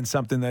it would have been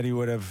something that he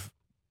would have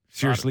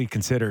seriously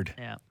considered.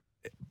 Yeah.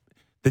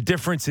 The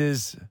difference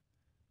is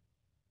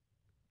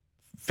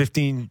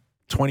 $15,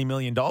 $20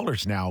 million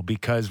now,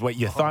 because what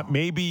you thought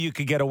maybe you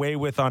could get away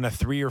with on a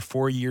 3 or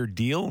 4 year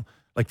deal,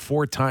 like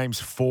 4 times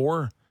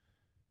 4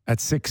 at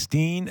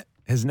 16,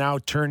 has now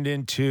turned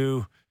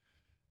into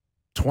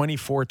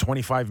 24,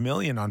 25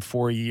 million on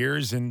 4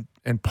 years and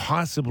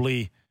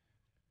possibly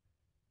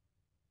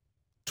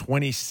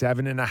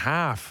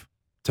 27.5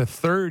 to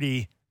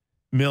 30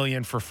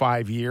 million for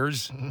 5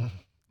 years.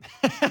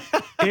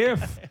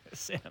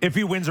 if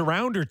he wins a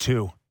round or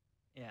two.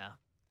 Yeah.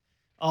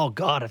 Oh,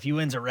 God, if he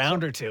wins a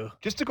round or two.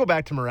 Just to go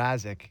back to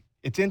Mrazek,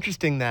 it's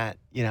interesting that,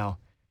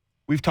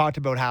 we've talked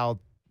about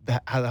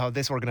how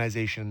this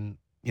organization,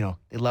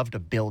 they love to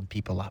build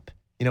people up.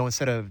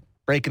 Instead of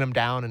breaking them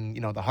down and,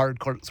 the hard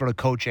sort of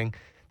coaching,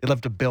 they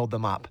love to build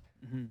them up.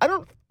 Mm-hmm. I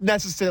don't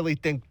necessarily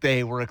think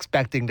they were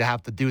expecting to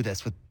have to do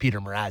this with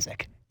Peter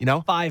Mrazek.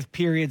 5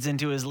 periods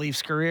into his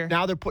Leafs career.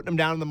 Now they're putting him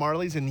down in the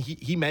Marlies, and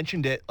he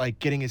mentioned it, like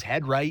getting his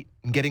head right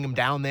and getting him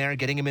down there,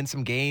 getting him in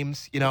some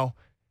games.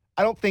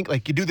 I don't think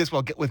you do this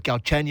with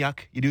Galchenyuk.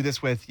 You do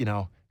this with,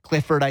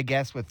 Clifford, I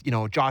guess, with,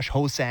 Josh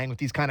Hosang, with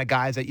these kind of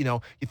guys that,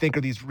 you think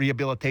are these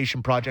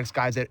rehabilitation projects,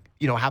 guys that,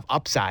 have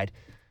upside.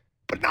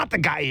 But not the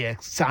guy you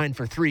signed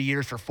for 3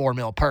 years for $4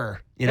 million per,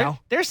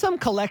 There's some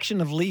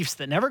collection of Leafs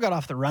that never got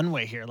off the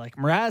runway here. Like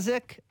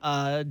Mrazek,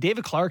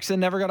 David Clarkson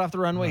never got off the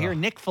runway here.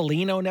 Nick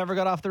Foligno never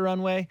got off the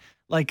runway.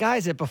 Like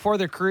guys that before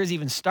their careers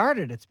even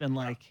started, it's been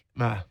like.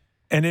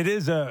 And it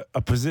is a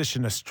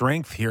position of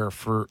strength here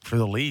for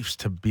the Leafs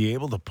to be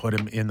able to put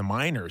him in the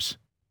minors.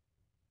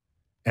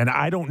 And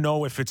I don't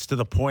know if it's to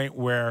the point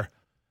where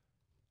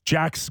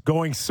Jack's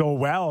going so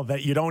well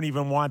that you don't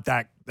even want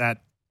that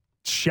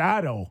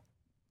shadow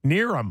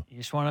near him. You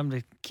just want him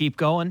to keep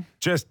going.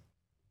 Just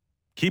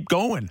keep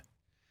going.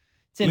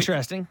 It's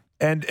interesting.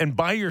 And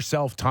buy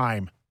yourself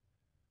time.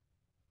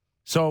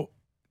 So,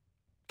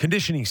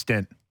 conditioning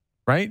stint,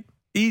 right?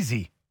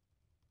 Easy.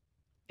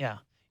 Yeah.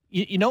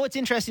 You know what's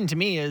interesting to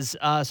me is,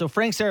 so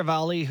Frank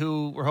Saravalli,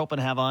 who we're hoping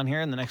to have on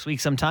here in the next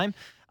week sometime,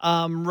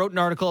 wrote an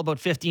article about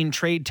 15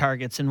 trade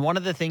targets. And one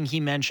of the things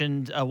he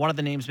mentioned, one of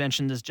the names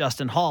mentioned is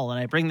Justin Hall. And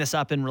I bring this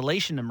up in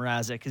relation to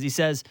Mrazek because he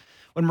says,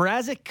 when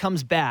Mrazek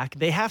comes back,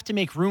 they have to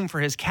make room for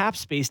his cap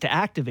space to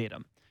activate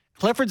him.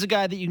 Clifford's a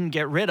guy that you can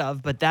get rid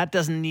of, but that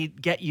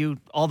doesn't get you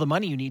all the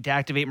money you need to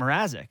activate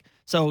Mrazek.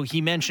 So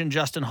he mentioned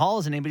Justin Hall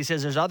as a name, but he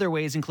says there's other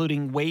ways,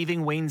 including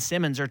waiving Wayne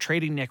Simmons or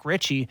trading Nick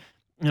Ritchie.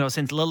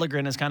 Since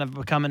Liljegren has kind of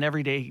become an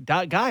everyday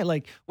guy.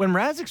 Like, when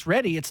Mrazek's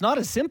ready, it's not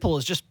as simple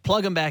as just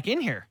plug him back in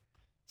here.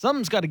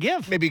 Something's got to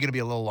give. Maybe going to be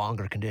a little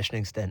longer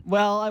conditioning stint.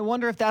 Well, I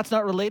wonder if that's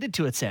not related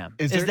to it, Sam.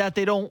 Is that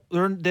they don't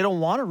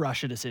want to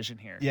rush a decision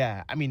here?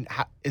 Yeah, I mean,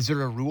 is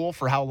there a in the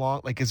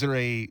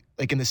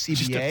CBA?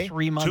 Just a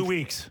 3 month. 2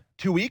 weeks.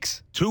 2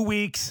 weeks? 2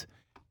 weeks,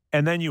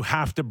 and then you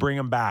have to bring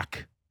him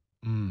back.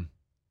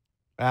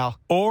 Well,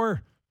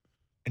 or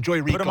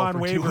enjoy Rico put him on for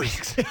waivers. 2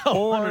 weeks.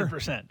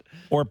 100%.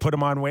 Or put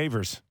him on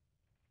waivers.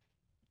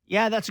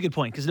 Yeah, that's a good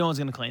point, because no one's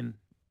going to claim.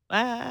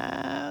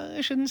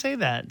 I shouldn't say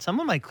that.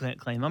 Someone might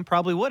claim him.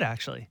 Probably would,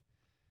 actually.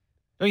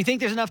 Don't you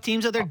think there's enough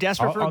teams out there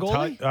desperate for a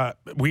goalie?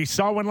 We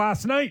saw one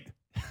last night.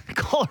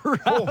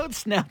 Colorado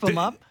snap him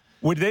up.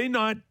 Would they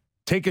not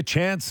take a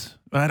chance?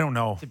 I don't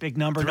know. It's a big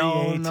number.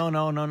 No,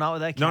 not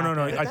with that. No.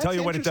 I tell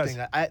you what it does.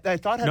 I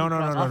thought.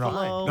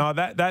 No.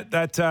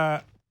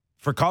 That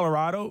for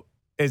Colorado,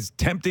 as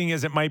tempting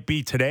as it might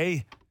be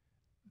today,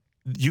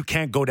 you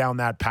can't go down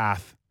that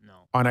path.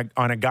 No.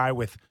 On a guy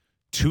with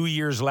 2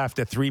 years left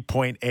at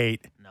 3.8.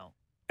 No.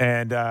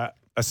 And a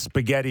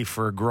spaghetti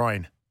for a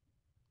groin.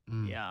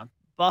 Yeah.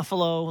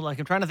 Buffalo, I'm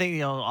trying to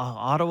think,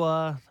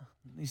 Ottawa,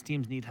 these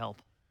teams need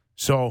help.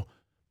 So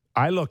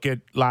I look at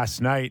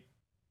last night,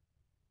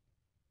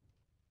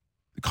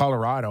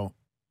 Colorado,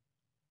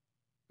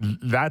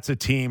 that's a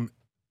team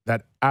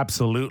that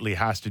absolutely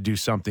has to do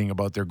something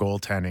about their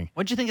goaltending.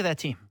 What'd you think of that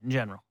team in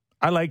general?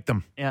 I liked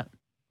them. Yeah.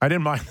 I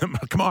didn't mind them.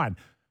 Come on.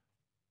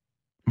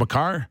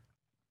 Makar?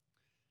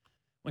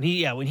 When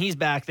he's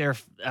back there,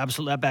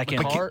 absolutely, that back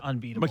end,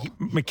 unbeatable.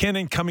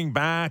 McKinnon coming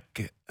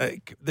back,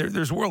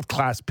 there's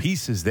world-class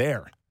pieces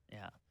there.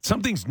 Yeah.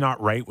 Something's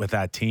not right with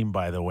that team,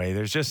 by the way.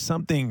 There's just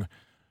something,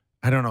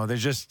 I don't know.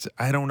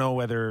 I don't know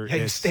whether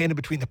it's standing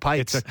between the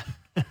pipes.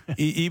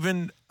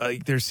 Even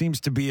there seems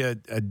to be a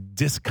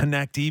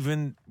disconnect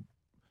even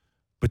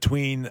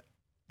between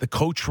the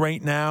coach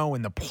right now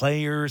and the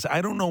players.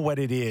 I don't know what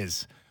it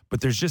is, but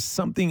there's just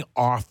something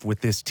off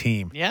with this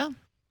team. Yeah.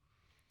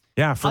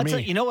 Yeah, for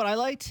me. You know what I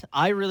liked?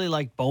 I really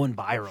liked Bowen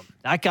Byram.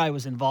 That guy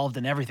was involved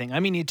in everything. I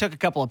mean, he took a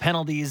couple of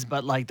penalties,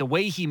 but the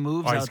way he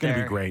moves out there. He's going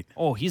to be great.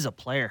 Oh, he's a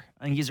player.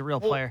 I think he's a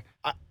real player.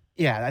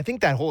 I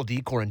think that whole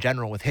decor in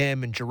general with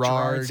him and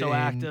Gerard so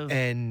active.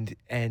 and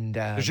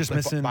they're just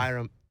missing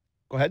Byram.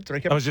 Go ahead.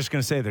 Sorry, Kevin. I was just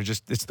going to say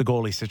it's the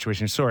goalie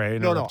situation. Sorry, I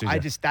interrupted you. I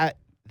just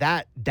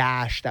that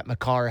dash that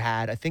Makar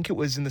had. I think it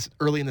was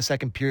early in the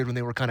second period when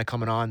they were kind of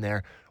coming on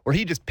there, where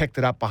he just picked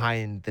it up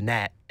behind the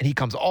net and he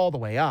comes all the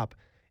way up.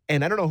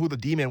 And I don't know who the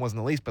D-man was in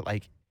the least, but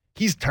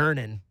he's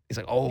turning. He's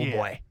like,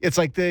 boy. It's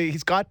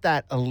he's got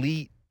that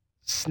elite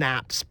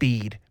snap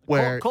speed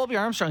where Colby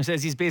Armstrong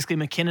says he's basically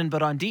McKinnon,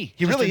 but on D.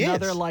 He really is.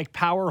 Another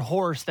power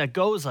horse that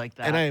goes like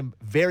that. And I am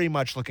very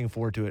much looking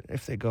forward to it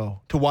if they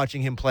go to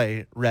watching him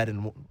play red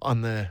and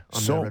on the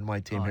red and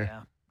white team here.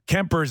 Yeah.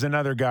 Kemper's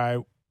another guy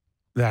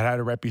that had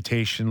a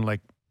reputation like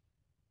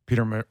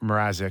Peter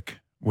Mrazek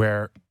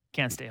where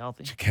can't stay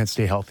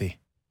healthy.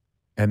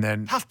 And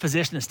then tough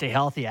position to stay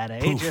healthy at.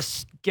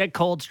 Just get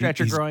cold, stretch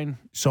your groin.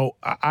 So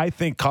I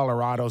think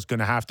Colorado's going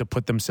to have to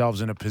put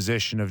themselves in a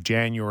position of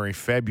January,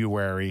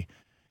 February,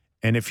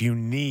 and if you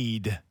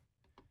need,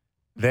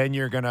 then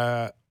you're going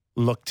to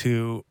look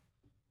to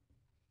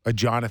a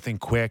Jonathan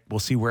Quick. We'll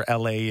see where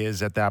LA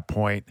is at that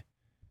point,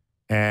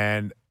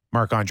 and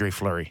Marc-Andre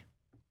Fleury.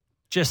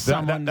 Just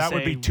someone that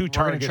would be two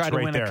targets try to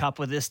right win there. A cup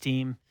with this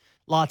team.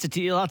 Lots of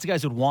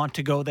guys would want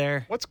to go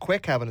there. What's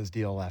Quick having his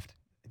deal left?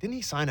 Didn't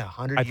he sign a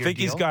 100-year I think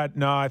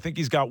deal? I think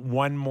he's got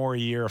one more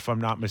year, if I'm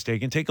not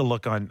mistaken. Take a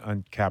look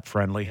on Cap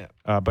Friendly.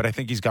 Yeah. But I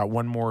think he's got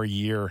one more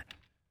year.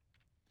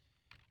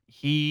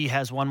 He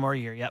has one more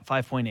year.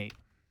 5.8.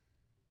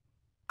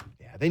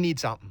 Yeah, they need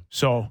something.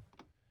 So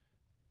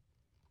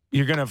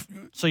you're going to...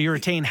 So you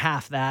retain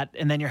half that,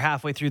 and then you're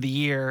halfway through the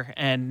year,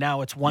 and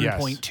now it's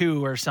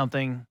 1.2 or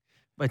something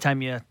by the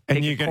time you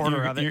take a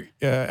quarter of it.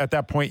 At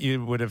that point,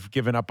 you would have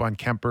given up on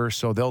Kemper,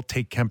 so they'll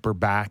take Kemper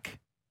back.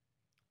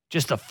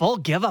 Just a full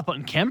give up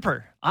on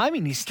Kemper. I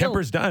mean, he's still...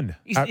 Kemper's done.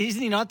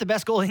 Isn't he not the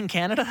best goalie in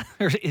Canada?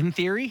 Or in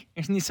theory?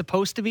 Isn't he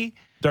supposed to be?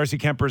 Darcy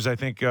Kemper's, I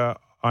think,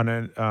 on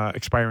an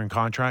expiring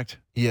contract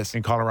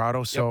in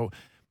Colorado. So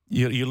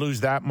you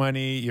lose that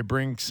money, you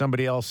bring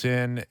somebody else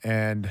in,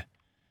 and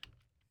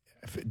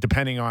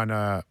depending on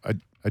a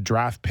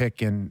draft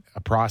pick and a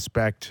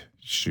prospect,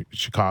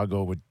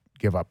 Chicago would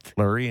give up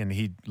Fleury, and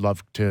he'd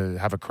love to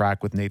have a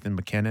crack with Nathan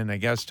McKinnon, I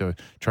guess, to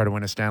try to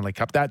win a Stanley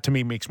Cup. That, to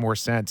me, makes more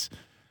sense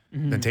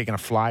than taking a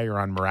flyer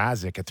on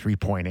Mrazek at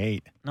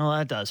 3.8. No,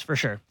 that does, for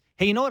sure.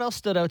 Hey, you know what else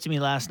stood out to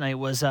me last night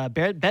was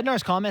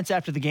Bednar's comments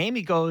after the game.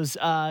 He goes,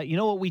 you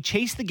know what, we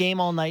chased the game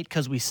all night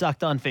because we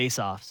sucked on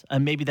faceoffs.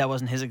 And maybe that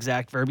wasn't his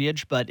exact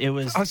verbiage, but it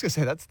was... I was going to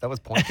say, that was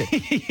pointed.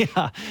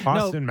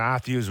 Austin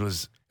Matthews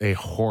was a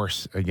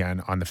horse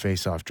again on the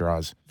faceoff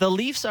draws. The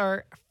Leafs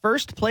are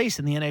first place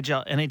in the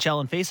NHL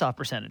in faceoff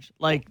percentage.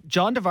 Like,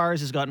 John Tavares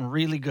has gotten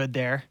really good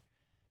there.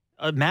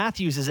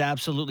 Matthews is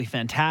absolutely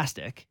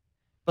fantastic.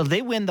 But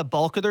they win the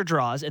bulk of their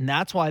draws, and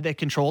that's why they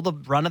control the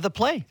run of the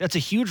play. That's a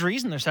huge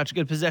reason they're such a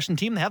good possession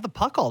team. They have the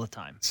puck all the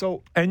time.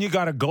 And you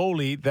got a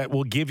goalie that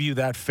will give you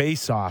that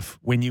face-off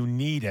when you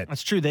need it.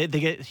 That's true.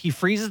 He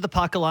freezes the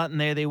puck a lot,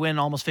 and they win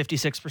almost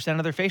 56%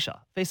 of their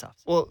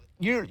face-offs. Well,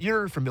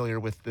 you're familiar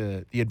with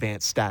the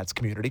advanced stats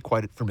community,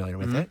 quite familiar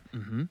with it.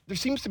 Mm-hmm. There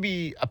seems to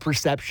be a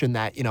perception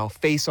that,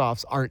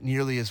 face-offs aren't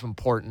nearly as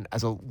important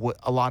as a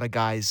lot of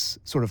guys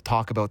sort of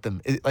talk about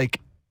them.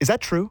 Is that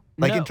true?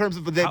 Like, No. in terms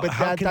of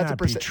How can that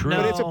be true?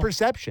 But it's a No.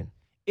 perception.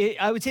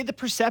 I would say the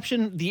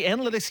perception, the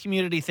analytics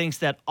community thinks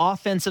that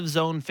offensive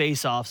zone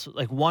faceoffs,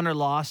 like won or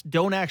lost,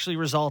 don't actually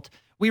result.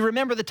 We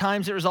remember the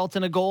times it results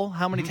in a goal.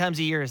 How many times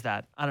a year is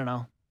that? I don't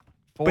know.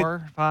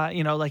 4, 5,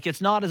 it's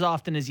not as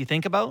often as you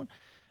think about.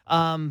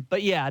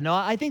 But yeah, no,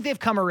 I think they've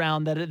come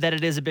around that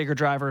it is a bigger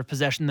driver of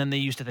possession than they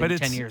used to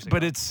think 10 years ago.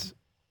 But it's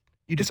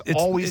You just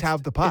always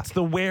have the puck. It's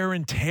the wear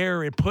and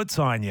tear it puts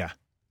on you.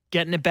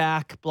 Getting it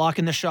back,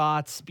 blocking the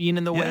shots, being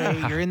in the way,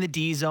 Yeah. you're in the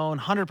D zone,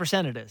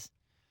 100% it is.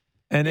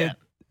 And Yeah.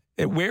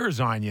 it wears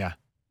on you.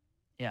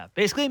 Yeah,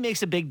 basically it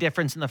makes a big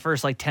difference in the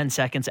first 10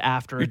 seconds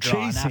after You're a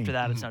draw, and chasing. after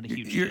that it's not a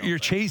huge You're deal.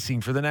 but-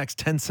 chasing for the next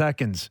 10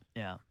 seconds.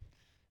 Yeah.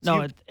 So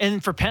No,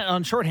 and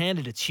on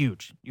shorthanded, it's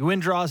huge. You win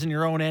draws in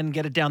your own end,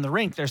 get it down the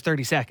rink, there's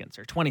 30 seconds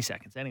or 20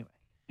 seconds anyway.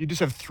 You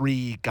just have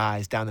 3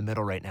 guys down the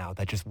middle right now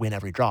that just win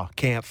every draw.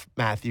 Kampf,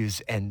 Matthews,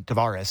 and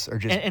Tavares are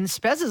just. And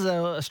Spez is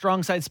a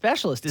strong side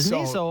specialist, isn't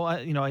he? So- So,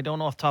 I don't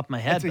know off the top of my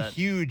head. It's a But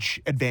huge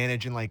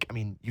advantage.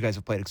 And you guys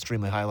have played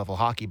extremely high level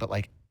hockey, but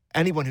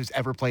anyone who's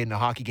ever played in a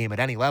hockey game at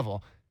any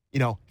level,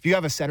 if you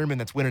have a centerman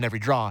that's winning every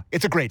draw,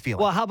 it's a great feeling.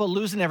 well, how about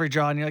losing every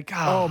draw and you're like,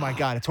 oh my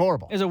God, it's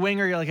horrible. As a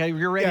winger,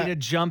 you're ready Yeah. to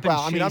jump and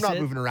Well, chase I'm not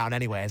it. moving around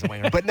anyway as a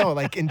winger, but no,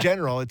 in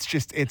general, it's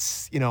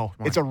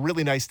a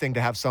really nice thing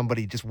to have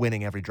somebody just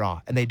winning every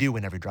draw, and they do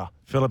win every draw.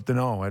 Philip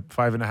Deneau at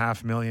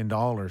 $5.5 million.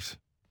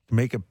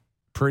 Make a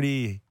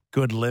pretty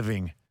good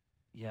living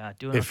Yeah,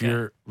 doing if okay.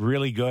 you're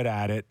really good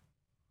at it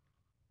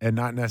and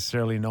not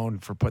necessarily known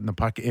for putting the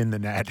puck in the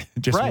net,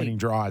 just Right. winning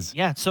draws.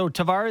 Yeah, so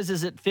Tavares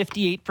is at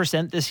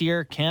 58% this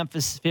year. Kampf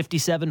is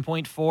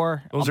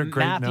 57.4. Those are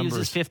great Matthews numbers.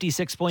 is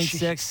 56.6,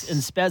 Jesus.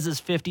 and Spez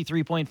is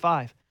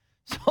 53.5.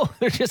 So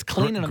they're just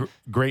cleaning them.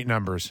 Great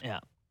numbers. Yeah.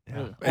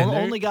 And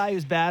Only guy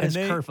who's bad is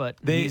Kerfoot.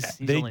 They He's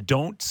only-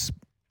 don't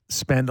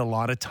spend a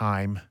lot of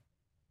time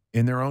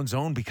in their own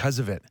zone because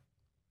of it.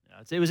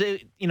 It was,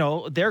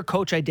 their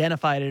coach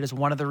identified it as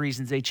one of the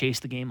reasons they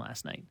chased the game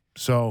last night.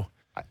 So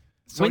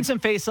Win some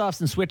faceoffs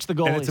and switch the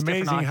goalies. and it's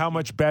different amazing how hockey.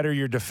 much better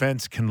your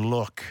defense can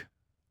look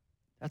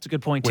That's a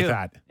good point, with too.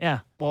 that. Yeah.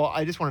 Well,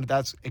 I just wanted,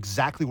 that's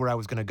exactly where I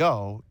was going to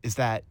go, is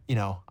that,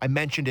 I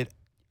mentioned it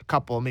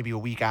maybe a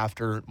week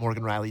after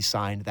Morgan Riley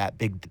signed that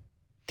big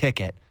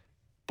ticket.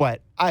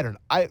 But I don't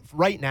know.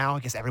 Right now, I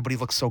guess everybody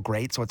looks so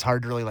great, so it's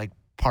hard to really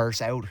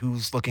parse out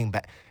who's looking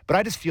best. But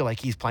I just feel like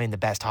he's playing the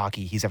best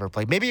hockey he's ever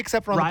played. Maybe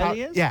except for on Riley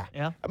the power. is? Yeah.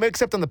 Yeah.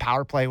 Except on the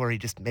power play where he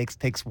just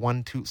takes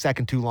 1-2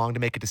 second too long to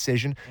make a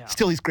decision. Yeah.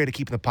 Still, he's great at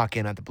keeping the puck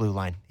in at the blue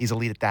line. He's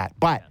elite at that.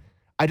 But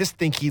I just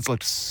think he's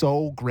looked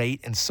so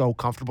great and so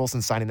comfortable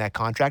since signing that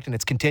contract, and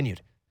it's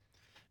continued.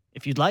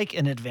 If you'd like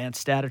an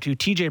advanced stat or two,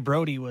 TJ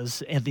Brody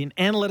was the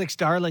analytics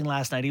darling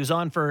last night. He was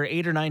on for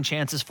 8 or 9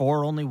 chances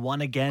for, only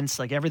 1 against.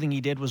 Everything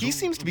he did was He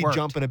seems to be worked.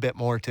 jumping a bit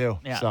more, too.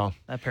 Yeah, So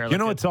that pair You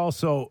know, looked it's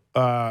also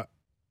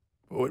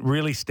what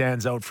really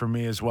stands out for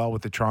me as well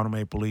with the Toronto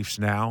Maple Leafs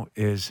now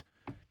is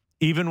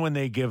even when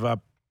they give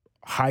up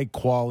high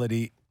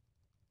quality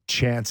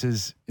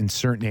chances in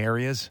certain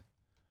areas,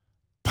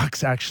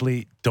 pucks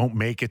actually don't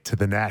make it to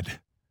the net. good.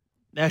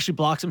 They actually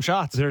blocked some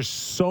shots. There's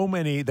so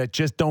many that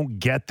just don't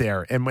get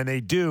there. And when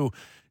they do,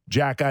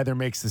 Jack either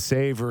makes the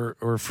save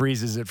or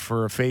freezes it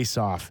for a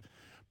face-off.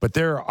 But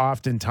there are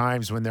often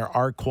times when there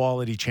are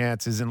quality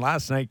chances. And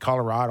last night,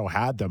 Colorado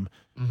had them,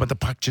 but the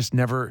puck just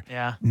never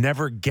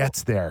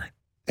gets there.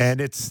 And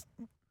it's,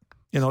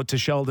 to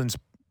Sheldon's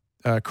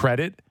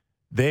credit,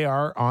 they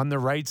are on the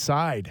right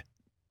side.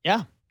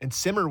 Yeah. And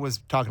Simmer was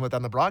talking about that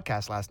on the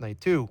broadcast last night,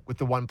 too, with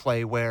the one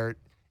play where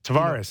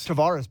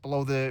Tavares.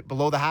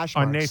 below the hash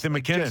On marks, Nathan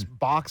McKinnon. just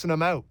boxing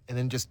them out and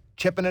then just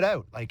chipping it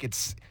out.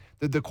 It's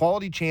the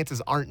quality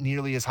chances aren't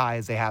nearly as high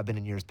as they have been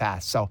in years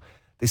past. So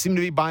they seem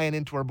to be buying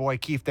into our boy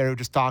Keith there, who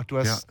just talked to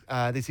us.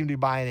 They seem to be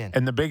buying in.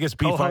 And the biggest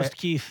beef Co-host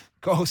Keith.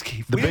 Co-host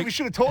Keith. The We big-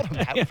 should have told him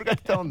that. We forgot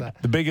to tell him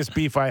that. The biggest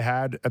beef I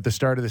had at the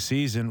start of the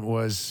season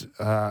was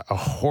a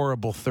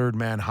horrible third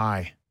man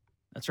high,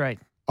 That's right.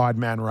 odd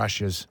man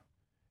rushes,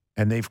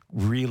 and they've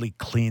really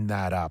cleaned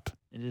that up.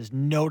 It is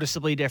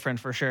noticeably different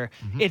for sure.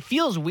 It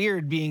feels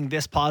weird being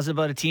this positive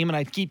about a team, and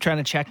I keep trying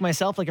to check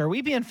myself. Are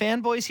we being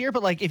fanboys here?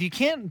 But if you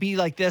can't be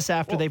like this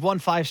after they've won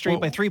 5 straight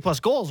by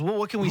 3+ goals,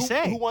 what can we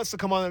say? Who wants to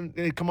come on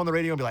the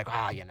radio and be like,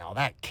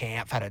 that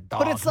Kampf had a dog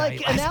But it's night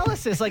last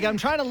analysis. I'm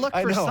trying to look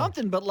I for know.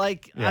 something, but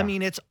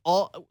it's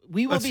all.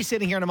 We will be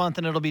sitting here in a month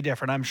and it'll be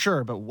different, I'm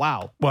sure. But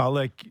wow,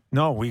 Well,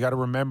 no, we got to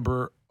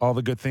remember all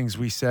the good things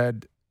we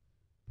said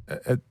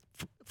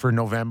for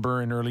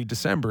November and early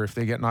December if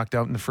they get knocked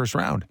out in the first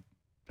round.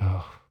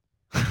 Oh.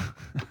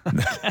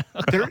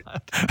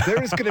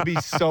 there is going to be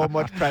so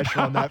much pressure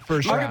on that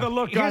first Look round. at the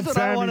look Here's on what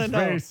I wanna Sammy's know.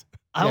 face.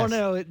 I Yes. want to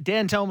know,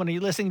 Dan Tillman, are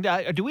you listening?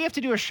 Do we have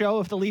to do a show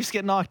if the Leafs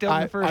get knocked out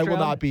in the first I round? will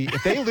not be.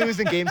 If they lose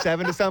in Game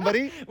 7 to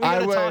somebody, We're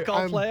gonna talk all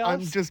I'm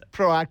playoffs? just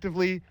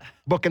proactively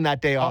booking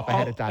that day off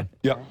ahead of time.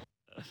 Yeah.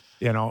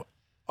 You know,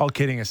 all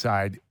kidding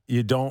aside,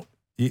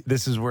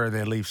 this is where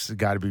the Leafs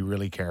got to be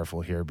really careful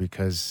here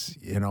because,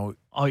 you know,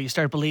 Oh, you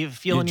start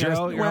feeling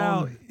your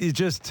own.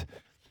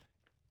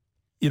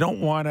 you don't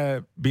want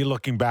to be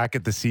looking back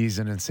at the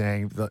season and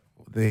saying that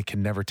they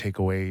can never take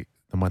away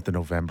the month of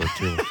November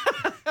too.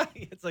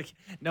 It's like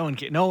no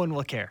one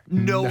will care.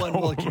 No one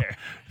will care.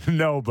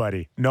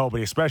 Nobody,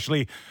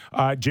 especially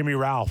Jimmy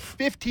Ralph.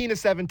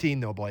 15-17,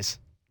 though, boys.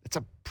 It's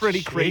a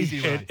pretty crazy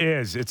run. It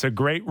is. It's a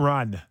great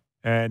run,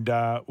 and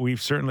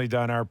we've certainly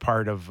done our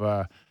part of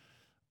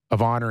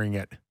honoring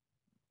it.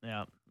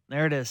 Yeah,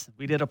 there it is.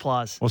 We did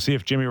applause. We'll see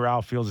if Jimmy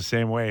Ralph feels the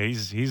same way.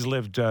 He's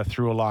lived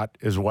through a lot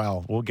as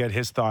well. We'll get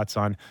his thoughts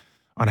on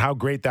how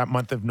great that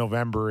month of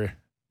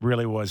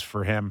really was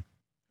for him,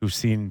 who's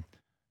seen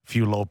a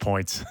few low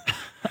points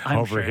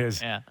over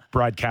his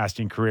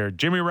broadcasting career.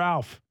 Jimmy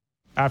Ralph,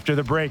 after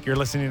the break, you're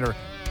listening to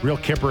Real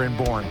Kipper and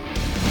Bourne.